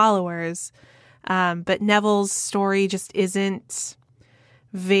and his followers. But Neville's story just isn't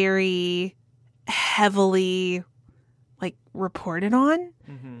very heavily reported on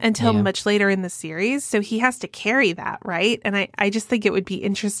until much later in the series. So he has to carry that, right? And I just think it would be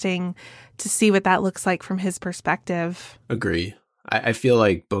interesting to see what that looks like from his perspective. Agree. I feel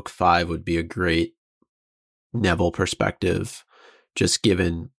like book 5 would be a great Neville perspective, just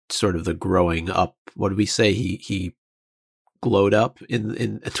given sort of the growing up. What did we say? He glowed up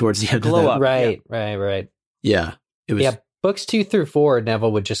in towards the end of that. Right. Yeah. It was. Yeah. Books 2 through 4,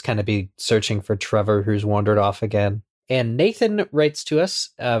 Neville would just kind of be searching for Trevor, who's wandered off again. And Nathan writes to us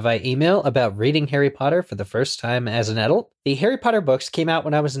via email about reading Harry Potter for the first time as an adult. The Harry Potter books came out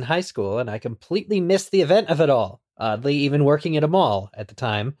when I was in high school, and I completely missed the event of it all. Oddly, even working at a mall at the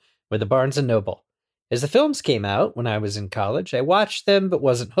time with the Barnes & Noble. As the films came out when I was in college, I watched them but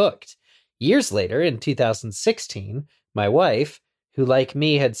wasn't hooked. Years later, in 2016, my wife, who like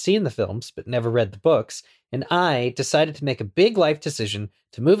me had seen the films but never read the books, and I decided to make a big life decision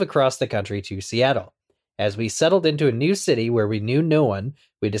to move across the country to Seattle. As we settled into a new city where we knew no one,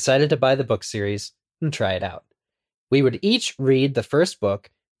 we decided to buy the book series and try it out. We would each read the first book,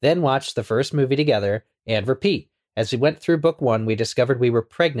 then watch the first movie together, and repeat. As we went through book 1, we discovered we were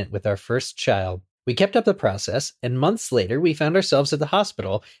pregnant with our first child. We kept up the process, and months later, we found ourselves at the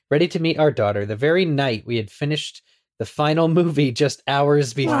hospital, ready to meet our daughter the very night we had finished the final movie just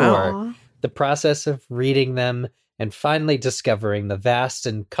hours before. Wow. The process of reading them and finally discovering the vast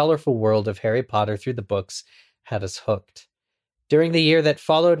and colorful world of Harry Potter through the books had us hooked. During the year that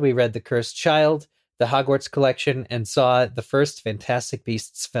followed, we read The Cursed Child, the Hogwarts collection, and saw the first Fantastic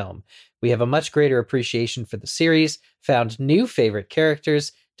Beasts film. We have a much greater appreciation for the series, found new favorite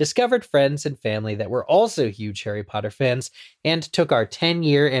characters, discovered friends and family that were also huge Harry Potter fans, and took our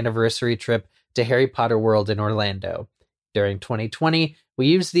 10-year anniversary trip to Harry Potter World in Orlando. During 2020, we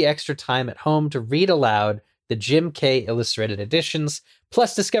used the extra time at home to read aloud the Jim K. illustrated editions,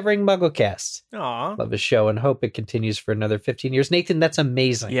 plus discovering MuggleCast. Aw. Love the show and hope it continues for another 15 years. Nathan, that's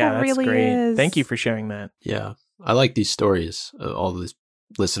amazing. Yeah, It that's really great. is. Thank you for sharing that. Yeah. I like these stories. All these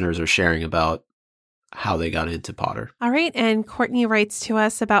listeners are sharing about how they got into Potter. All right. And Courtney writes to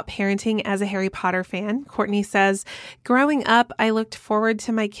us about parenting as a Harry Potter fan. Courtney says, growing up, I looked forward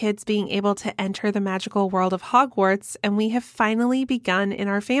to my kids being able to enter the magical world of Hogwarts, and we have finally begun in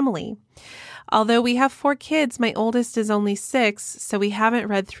our family. Although we have 4 kids, my oldest is only 6, so we haven't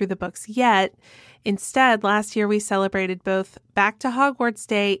read through the books yet. Instead, last year we celebrated both Back to Hogwarts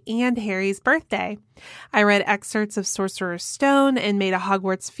Day and Harry's birthday. I read excerpts of Sorcerer's Stone and made a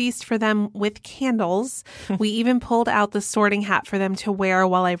Hogwarts feast for them with candles. We even pulled out the Sorting Hat for them to wear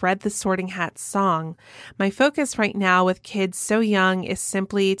while I read the Sorting Hat song. My focus right now with kids so young is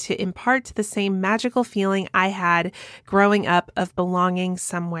simply to impart the same magical feeling I had growing up of belonging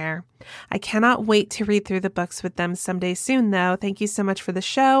somewhere. I cannot wait to read through the books with them someday soon, though. Thank you so much for the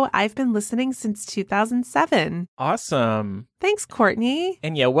show. I've been listening since 2007. Awesome. Thanks, Courtney.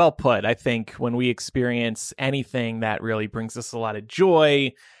 And yeah, well put. I think when we experience anything that really brings us a lot of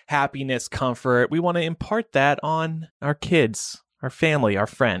joy, happiness, comfort, we want to impart that on our kids, our family, our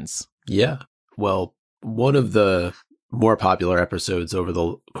friends. Yeah. Well, one of the more popular episodes over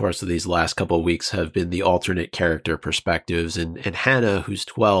the course of these last couple of weeks have been the alternate character perspectives. And Hannah, who's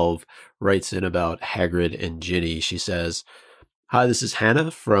 12, writes in about Hagrid and Ginny. She says, "Hi, this is Hannah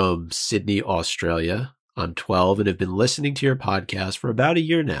from Sydney, Australia. I'm 12 and have been listening to your podcast for about a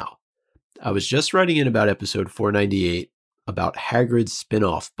year now. I was just writing in about episode 498 about Hagrid's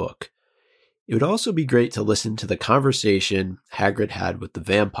spin-off book. It would also be great to listen to the conversation Hagrid had with the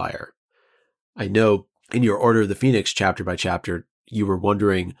vampire. I know in your Order of the Phoenix chapter by chapter, you were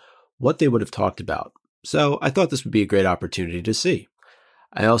wondering what they would have talked about. So I thought this would be a great opportunity to see.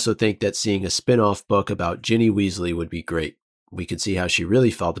 I also think that seeing a spin-off book about Ginny Weasley would be great. We could see how she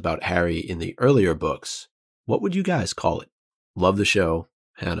really felt about Harry in the earlier books. What would you guys call it? Love the show,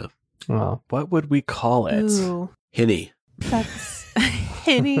 Hannah." Oh. What would we call it? Ooh, Hinny. that's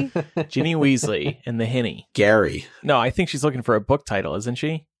Hinny. Ginny Weasley and the Hinny. Gary. No, I think she's looking for a book title, isn't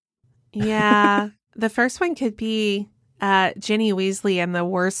she? Yeah. The first one could be Ginny Weasley and the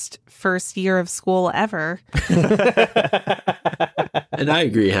worst first year of school ever. And I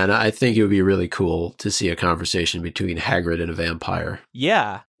agree, Hannah. I think it would be really cool to see a conversation between Hagrid and a vampire.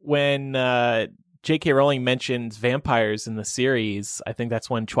 Yeah. When J.K. Rowling mentioned vampires in the series, I think that's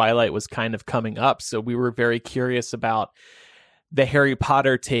when Twilight was kind of coming up. So we were very curious about the Harry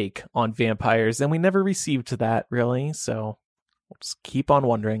Potter take on vampires, and we never received that, really. So we'll just keep on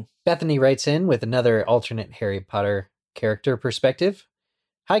wondering. Bethany writes in with another alternate Harry Potter character perspective.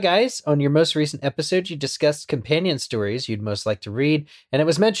 "Hi guys, on your most recent episode you discussed companion stories you'd most like to read, and it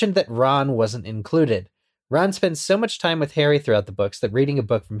was mentioned that Ron wasn't included. Ron spends so much time with Harry throughout the books that reading a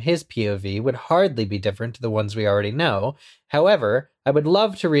book from his POV would hardly be different to the ones we already know. However, I would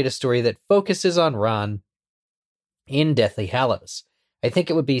love to read a story that focuses on Ron in Deathly Hallows. I think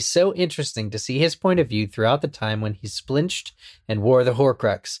it would be so interesting to see his point of view throughout the time when he splinched and wore the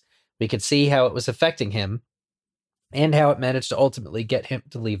Horcrux. We could see how it was affecting him and how it managed to ultimately get him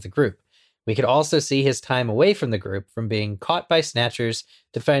to leave the group. We could also see his time away from the group, from being caught by Snatchers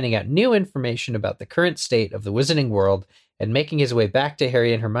to finding out new information about the current state of the Wizarding world and making his way back to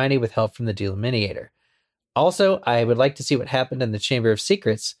Harry and Hermione with help from the Deluminator. Also, I would like to see what happened in the Chamber of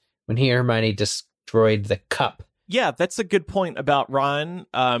Secrets when he and Hermione destroyed the cup. Yeah, that's a good point about Ron.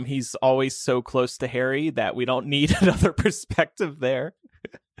 He's always so close to Harry that we don't need another perspective there.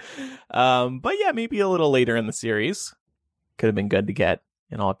 But yeah, maybe a little later in the series. Could have been good to get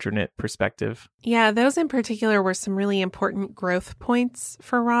an alternate perspective. Yeah, those in particular were some really important growth points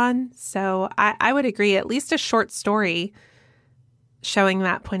for Ron. So I would agree, at least a short story showing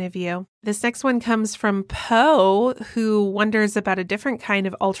that point of view. This next one comes from Poe, who wonders about a different kind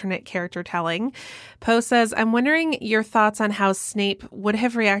of alternate character telling. Poe says, I'm wondering your thoughts on how Snape would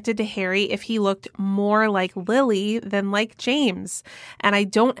have reacted to Harry if he looked more like Lily than like James. And I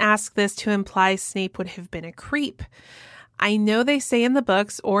don't ask this to imply Snape would have been a creep. I know they say in the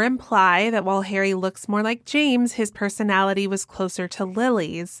books or imply that while Harry looks more like James, his personality was closer to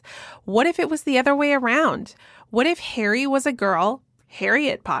Lily's. What if it was the other way around? What if Harry was a girl,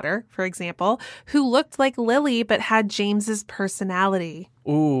 Harriet Potter, for example, who looked like Lily but had James's personality?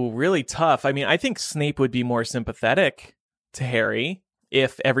 Ooh, really tough. I mean, I think Snape would be more sympathetic to Harry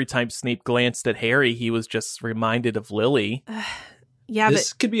if every time Snape glanced at Harry, he was just reminded of Lily. Yeah,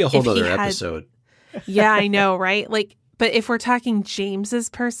 this could be a whole other episode. Yeah, I know, right? But if we're talking James's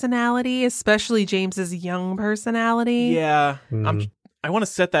personality, especially James's young personality. Yeah. I want to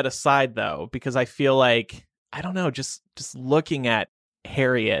set that aside, though, because I feel like, I don't know, just looking at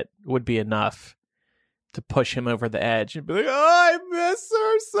Harriet would be enough to push him over the edge and be like, oh, I miss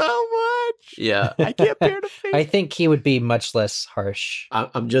her so much. Yeah. I can't bear to face. I think he would be much less harsh.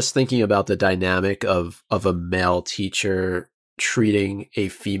 I'm just thinking about the dynamic of a male teacher treating a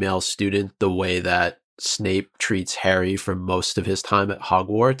female student the way that Snape treats Harry for most of his time at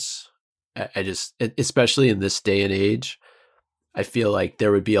Hogwarts. I just, especially in this day and age, I feel like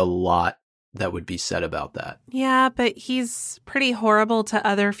there would be a lot that would be said about that. Yeah, but he's pretty horrible to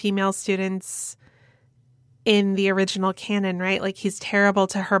other female students in the original canon, right? Like he's terrible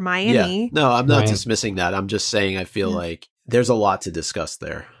to Hermione. Yeah. No, I'm not dismissing that. I'm just saying I feel like there's a lot to discuss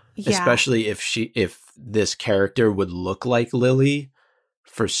there. Yeah. Especially if this character would look like Lily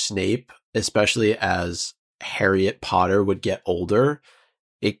for Snape, especially as Harriet Potter would get older,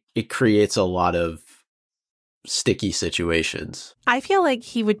 it creates a lot of sticky situations. I feel like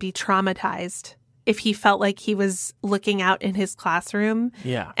he would be traumatized if he felt like he was looking out in his classroom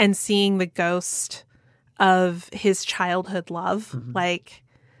and seeing the ghost of his childhood love. Mm-hmm. Like,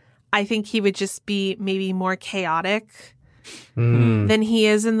 I think he would just be maybe more chaotic than he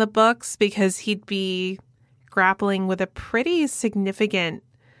is in the books, because he'd be grappling with a pretty significant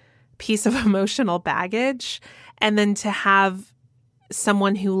piece of emotional baggage. And then to have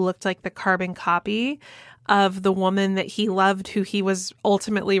someone who looked like the carbon copy of the woman that he loved, who he was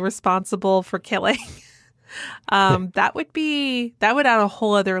ultimately responsible for killing, that would add a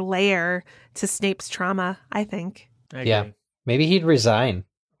whole other layer to Snape's trauma, I think. Yeah. Maybe he'd resign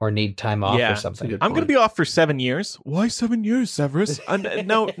or need time off or something. I'm going to be off for 7 years. Why 7 years, Severus?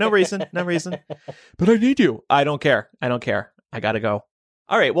 No reason. But I need you. I don't care. I got to go.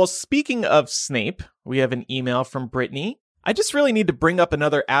 All right. Well, speaking of Snape, we have an email from Brittany. I just really need to bring up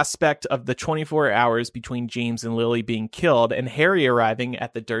another aspect of the 24 hours between James and Lily being killed and Harry arriving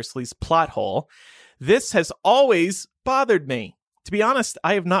at the Dursleys' plot hole. This has always bothered me. To be honest,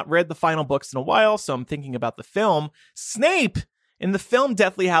 I have not read the final books in a while, so I'm thinking about the film. Snape! In the film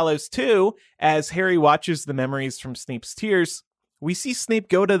Deathly Hallows 2, as Harry watches the memories from Snape's tears, we see Snape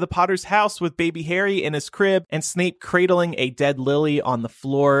go to the Potter's house with baby Harry in his crib and Snape cradling a dead Lily on the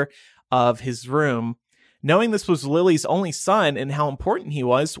floor of his room. Knowing this was Lily's only son and how important he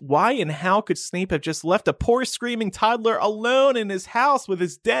was, why and how could Snape have just left a poor screaming toddler alone in his house with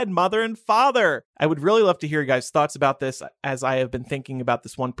his dead mother and father? I would really love to hear your guys' thoughts about this, as I have been thinking about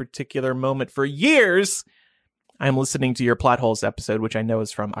this one particular moment for years. I'm listening to your Plot Holes episode, which I know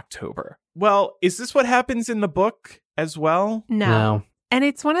is from October. Well, is this what happens in the book as well? No. And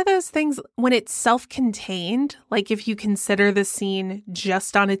it's one of those things when it's self-contained, like if you consider the scene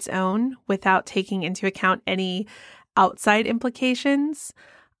just on its own without taking into account any outside implications,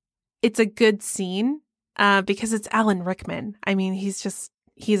 it's a good scene because it's Alan Rickman. I mean, he's just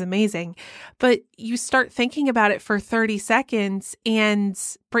he's amazing. But you start thinking about it for 30 seconds and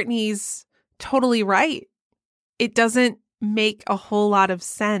Brittany's totally right. It doesn't make a whole lot of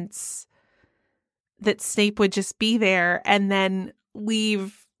sense that Snape would just be there and then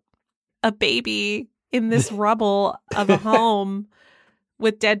leave a baby in this rubble of a home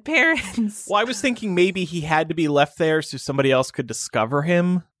with dead parents. Well, I was thinking maybe he had to be left there so somebody else could discover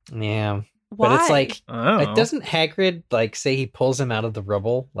him. Yeah. Why? But it's like, doesn't Hagrid like say he pulls him out of the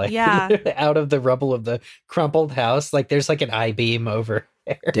rubble? Like, out of the rubble of the crumpled house? Like there's like an I-beam over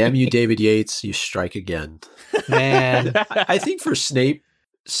there. Damn you, David Yates, you strike again. Man. I think for Snape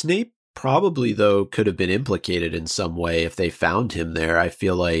probably, though, could have been implicated in some way if they found him there. I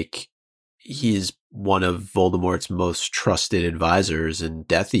feel like he's one of Voldemort's most trusted advisors and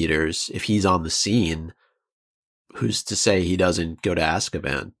Death Eaters. If he's on the scene, who's to say he doesn't go to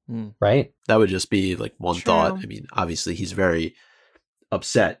Azkaban? Right. That would just be like one True. thought. I mean, obviously he's very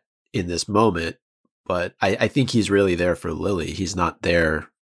upset in this moment, but I think he's really there for Lily. He's not there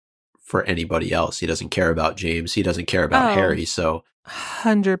for anybody else. He doesn't care about James. He doesn't care about Harry. So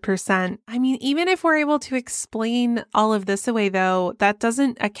 100%. I mean, even if we're able to explain all of this away, though, that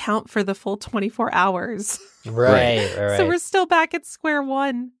doesn't account for the full 24 hours. Right. So we're still back at square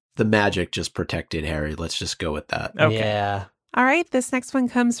one. The magic just protected Harry. Let's just go with that. Okay. Yeah. All right, this next one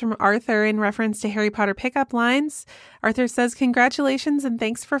comes from Arthur in reference to Harry Potter pickup lines. Arthur says, congratulations and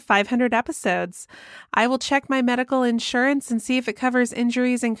thanks for 500 episodes. I will check my medical insurance and see if it covers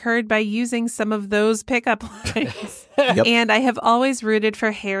injuries incurred by using some of those pickup lines. Yep. And I have always rooted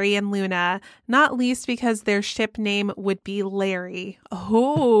for Harry and Luna, not least because their ship name would be Larry.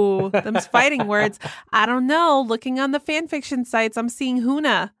 Oh, them's fighting words. I don't know. Looking on the fanfiction sites, I'm seeing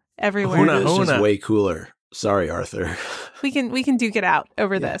Huna everywhere. Huna is just way cooler. Sorry, Arthur. We can duke it out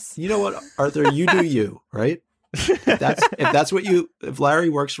over this. You know what, Arthur? You do you, right? If Larry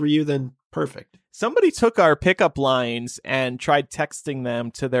works for you, then perfect. Somebody took our pickup lines and tried texting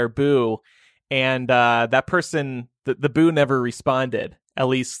them to their boo, and that person, the boo, never responded. At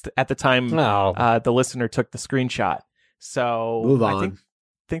least at the time, the listener took the screenshot. So move on. I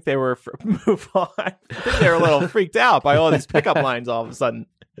think they were move on. I think they were a little freaked out by all these pickup lines all of a sudden.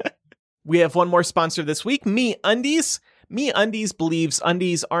 We have one more sponsor this week, MeUndies. MeUndies believes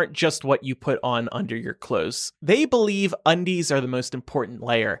undies aren't just what you put on under your clothes. They believe undies are the most important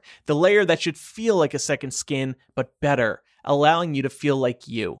layer, the layer that should feel like a second skin, but better, allowing you to feel like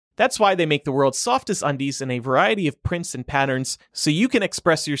you. That's why they make the world's softest undies in a variety of prints and patterns, so you can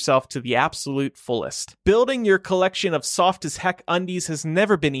express yourself to the absolute fullest. Building your collection of soft as heck undies has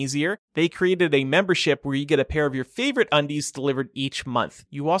never been easier. They created a membership where you get a pair of your favorite undies delivered each month.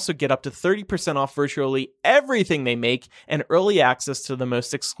 You also get up to 30% off virtually everything they make and early access to the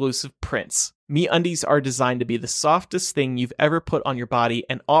most exclusive prints. MeUndies are designed to be the softest thing you've ever put on your body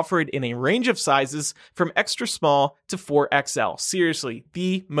and offer it in a range of sizes from extra small to 4XL. Seriously,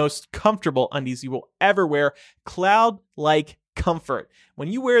 the most comfortable undies you will ever wear. Cloud-like comfort. When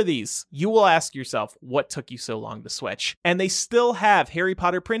you wear these, you will ask yourself, what took you so long to switch? And they still have Harry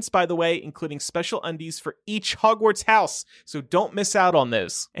Potter prints, by the way, including special undies for each Hogwarts house, so don't miss out on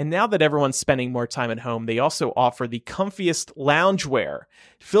those. And now that everyone's spending more time at home, they also offer the comfiest loungewear.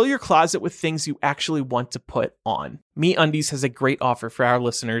 Fill your closet with things you actually want to put on. MeUndies has a great offer for our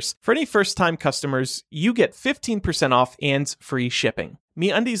listeners. For any first-time customers, you get 15% off and free shipping.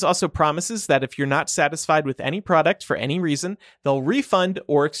 MeUndies also promises that if you're not satisfied with any product for any reason, they'll refund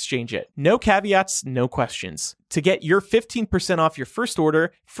or exchange it. No caveats, no questions. To get your 15% off your first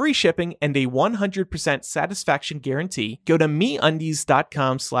order, free shipping, and a 100% satisfaction guarantee, go to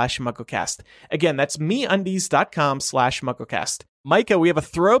MeUndies.com/MuggleCast. Again, that's MeUndies.com/MuggleCast. Micah, we have a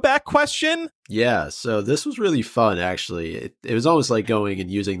throwback question. Yeah, so this was really fun, actually. It was almost like going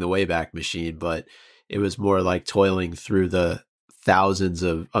and using the Wayback Machine, but it was more like toiling through the thousands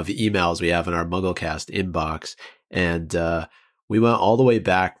of emails we have in our MuggleCast inbox. And we went all the way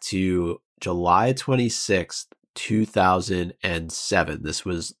back to July 26th, 2007. This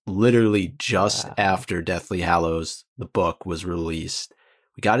was literally just after Deathly Hallows, the book, was released.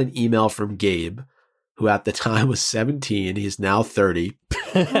 We got an email from Gabe, who at the time was 17. He's now 30,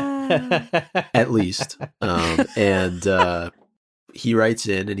 at least. He writes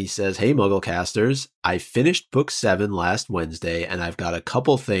in and he says, "Hey, Mugglecasters, I finished book 7 last Wednesday, and I've got a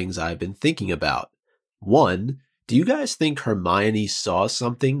couple things I've been thinking about. 1, do you guys think Hermione saw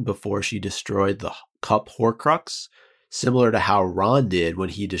something before she destroyed the cup Horcrux, similar to how Ron did when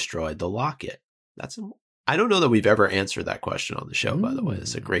he destroyed the locket?" I don't know that we've ever answered that question on the show, by the way.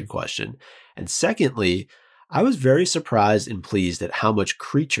 It's a great question. And secondly, I was very surprised and pleased at how much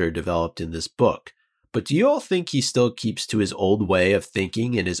Kreacher developed in this book. but do you all think he still keeps to his old way of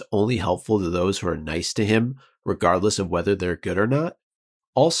thinking and is only helpful to those who are nice to him, regardless of whether they're good or not?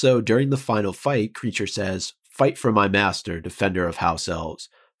 Also, during the final fight, Kreacher says, "Fight for my master, defender of House Elves.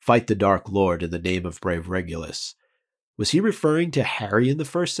 Fight the Dark Lord in the name of brave Regulus." Was he referring to Harry in the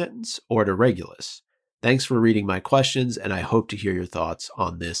first sentence or to Regulus? Thanks for reading my questions, and I hope to hear your thoughts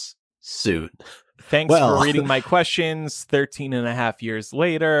on this soon. Thanks for reading my questions 13 and a half years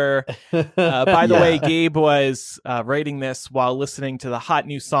later. By the way, Gabe was writing this while listening to the hot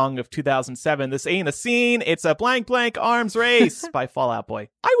new song of 2007, "This Ain't a Scene, It's a Blank Blank Arms Race" by Fall Out Boy.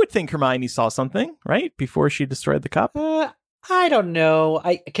 I would think Hermione saw something, right? Before she destroyed the cup? I don't know.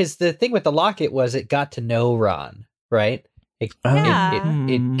 Because the thing with the locket was it got to know Ron, right?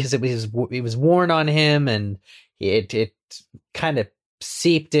 Because it was worn on him, and it kind of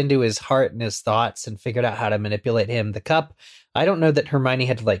seeped into his heart and his thoughts and figured out how to manipulate him. The cup, I don't know that Hermione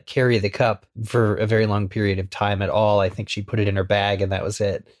had to carry the cup for a very long period of time at all. I think she put it in her bag and that was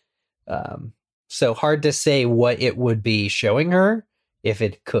it. So hard to say what it would be showing her if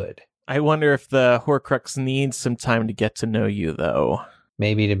it could. I wonder if the Horcrux needs some time to get to know you, though.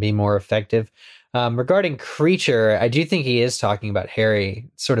 Maybe to be more effective. Regarding Kreacher, I do think he is talking about Harry,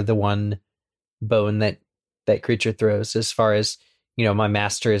 sort of the one bone that Kreacher throws as far as, my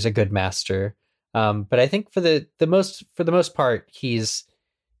master is a good master. But I think for the most part, he's,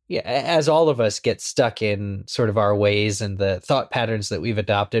 as all of us get stuck in sort of our ways and the thought patterns that we've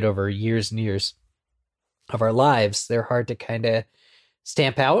adopted over years and years of our lives, they're hard to kind of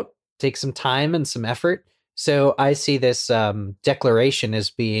stamp out, take some time and some effort. So I see this declaration as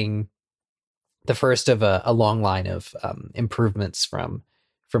being the first of a long line of improvements from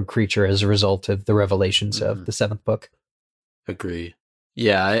Kreacher as a result of the revelations of the seventh book. Agree.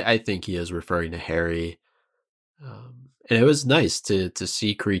 Yeah, I think he is referring to Harry. And it was nice to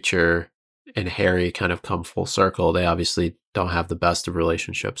see Kreacher and Harry kind of come full circle. They obviously don't have the best of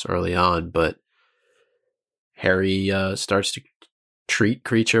relationships early on, but Harry starts to treat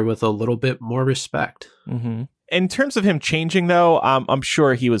Kreacher with a little bit more respect. Mm-hmm. In terms of him changing, though, I'm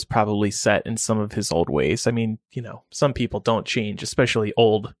sure he was probably set in some of his old ways. I mean, some people don't change, especially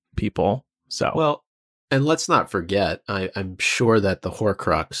old people. So, well, and let's not forget, I'm sure that the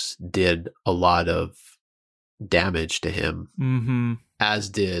Horcrux did a lot of damage to him. Mm-hmm. As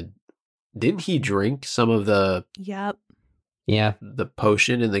didn't he drink some of the the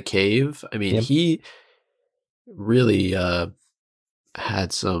potion in the cave? I mean, he really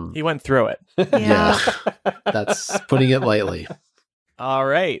had some. He went through it. Yeah, that's putting it lightly. All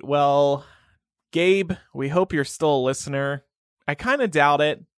right. Well, Gabe, we hope you're still a listener. I kind of doubt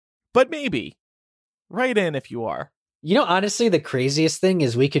it, but maybe. Write in if you are. Honestly, the craziest thing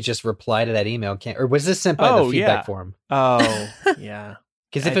is we could just reply to that email. Or was this sent by the feedback form? Oh, yeah.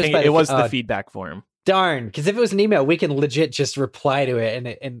 Because if it was the feedback form. Darn. Because if it was an email, we can legit just reply to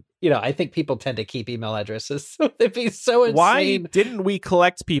it. And I think people tend to keep email addresses. So it'd be so insane. Why didn't we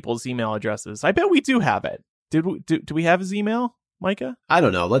collect people's email addresses? I bet we do have it. Do we have his email, Micah? I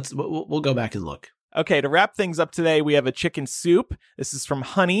don't know. We'll go back and look. Okay, to wrap things up today, we have a chicken soup. This is from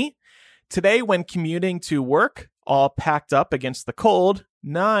Honey. Today, when commuting to work, all packed up against the cold,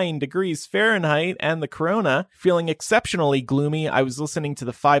 9 degrees Fahrenheit, and the corona, feeling exceptionally gloomy, I was listening to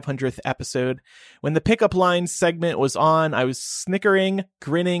the 500th episode. When the pickup lines segment was on, I was snickering,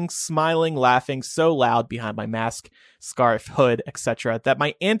 grinning, smiling, laughing so loud behind my mask, scarf, hood, etc., that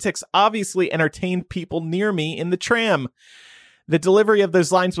my antics obviously entertained people near me in the tram. The delivery of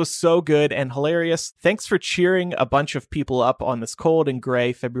those lines was so good and hilarious. Thanks for cheering a bunch of people up on this cold and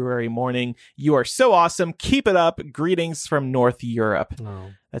gray February morning. You are so awesome. Keep it up. Greetings from North Europe.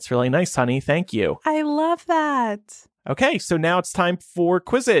 Oh. That's really nice, honey. Thank you. I love that. Okay, so now it's time for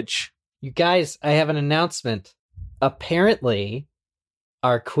Quizzitch. You guys, I have an announcement. Apparently,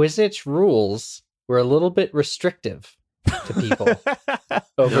 our Quizzitch rules were a little bit restrictive to people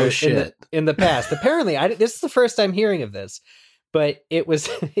over in the past. Apparently, this is the first I'm hearing of this. But it was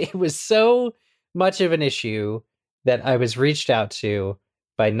so much of an issue that I was reached out to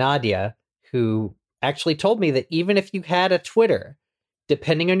by Nadia, who actually told me that even if you had a Twitter,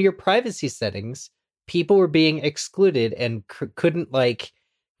 depending on your privacy settings, people were being excluded and couldn't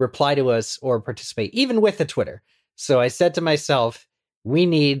reply to us or participate, even with a Twitter. So I said to myself, we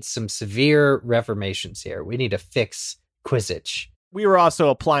need some severe reformations here. We need to fix Quizzitch. We were also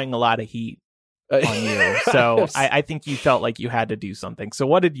applying a lot of heat on you. So I think you felt like you had to do something. So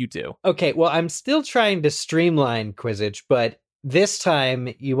what did you do? Okay, well, I'm still trying to streamline Quizzitch, but this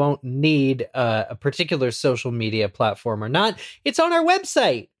time you won't need a particular social media platform or not. It's on our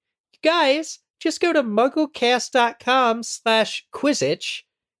website. You guys, just go to mugglecast.com/Quizzitch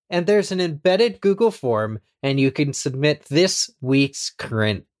and there's an embedded Google form, and you can submit this week's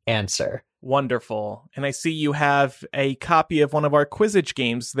current answer. Wonderful. And I see you have a copy of one of our Quizzitch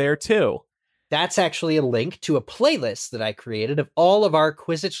games there, too. That's actually a link to a playlist that I created of all of our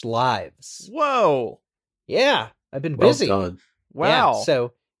Quizzitch lives. Whoa. Yeah, I've been busy. Well done. Wow. Yeah,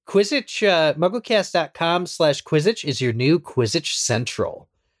 so Quizzitch, mugglecast.com/Quizzitch is your new Quizzitch Central.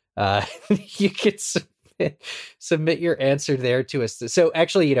 You can submit your answer there to us. So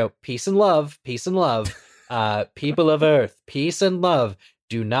actually, peace and love. People of Earth, peace and love.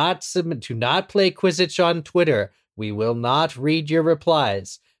 Do not play Quizzitch on Twitter. We will not read your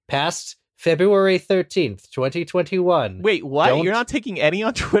replies. Past February 13th, 2021. Wait, what? You're not taking any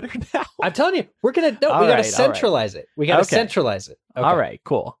on Twitter now? I'm telling you, we got to centralize it. We got to centralize it. Okay. All right,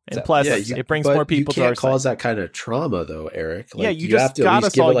 cool. And plus, it brings more people to our site. You can't cause that kind of trauma, though, Eric. Like, you just have to at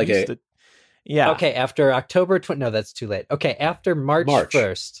least give it like a... Yeah. Okay, after October 20... No, that's too late. Okay, after March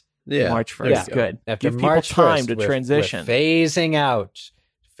 1st. Yeah. March 1st, yeah. Good. After give March people time 1st, to transition. We're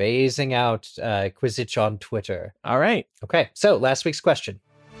phasing out Quizzitch on Twitter. All right. Okay, so last week's question.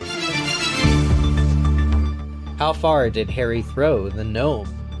 How far did Harry throw the gnome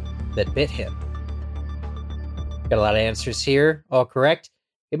that bit him? Got a lot of answers here. All correct.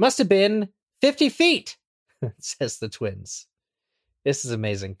 It must have been 50 feet, says the twins. This is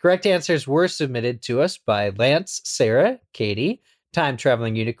amazing. Correct answers were submitted to us by Lance, Sarah, Katie, Time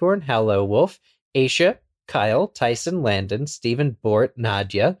Traveling Unicorn, Hello Wolf, Aisha, Kyle, Tyson, Landon, Stephen, Bort,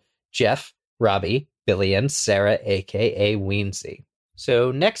 Nadia, Jeff, Robbie, Billy, and Sarah, a.k.a. Weensy.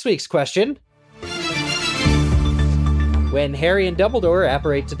 So next week's question. When Harry and Dumbledore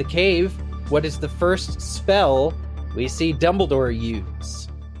apparate to the cave, what is the first spell we see Dumbledore use?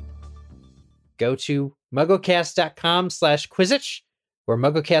 Go to mugglecast.com/Quizzitch or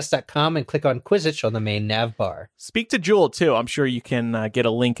mugglecast.com and click on Quizzitch on the main nav bar. Speak to Jewel, too. I'm sure you can get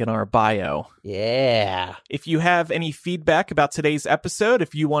a link in our bio. Yeah. If you have any feedback about today's episode,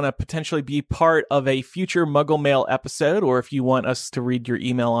 if you want to potentially be part of a future Muggle Mail episode, or if you want us to read your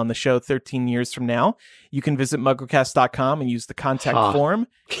email on the show 13 years from now, you can visit mugglecast.com and use the contact form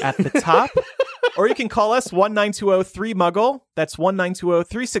at the top. Or you can call us 1-920-3-MUGGLE. That's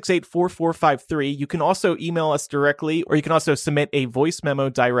 1-920-368-4453. You can also email us directly, or you can also submit a voice memo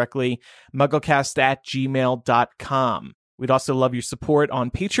directly, mugglecast@gmail.com. We'd also love your support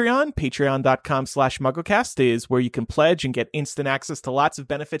on Patreon. Patreon.com/MuggleCast is where you can pledge and get instant access to lots of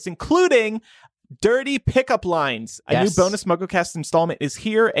benefits, including dirty pickup lines. A new bonus MuggleCast installment is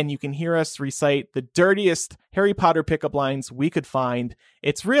here, and you can hear us recite the dirtiest Harry Potter pickup lines we could find.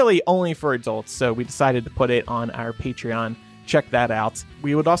 It's really only for adults, so we decided to put it on our Patreon. Check that out.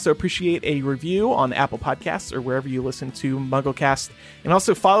 We would also appreciate a review on Apple Podcasts or wherever you listen to MuggleCast. And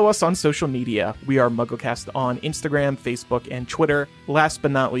also follow us on social media. We are MuggleCast on Instagram, Facebook, and Twitter. Last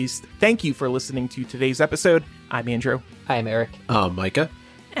but not least, thank you for listening to today's episode. I'm Andrew. I'm Eric. I'm Micah.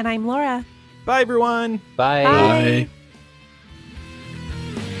 And I'm Laura. Bye, everyone. Bye. Bye.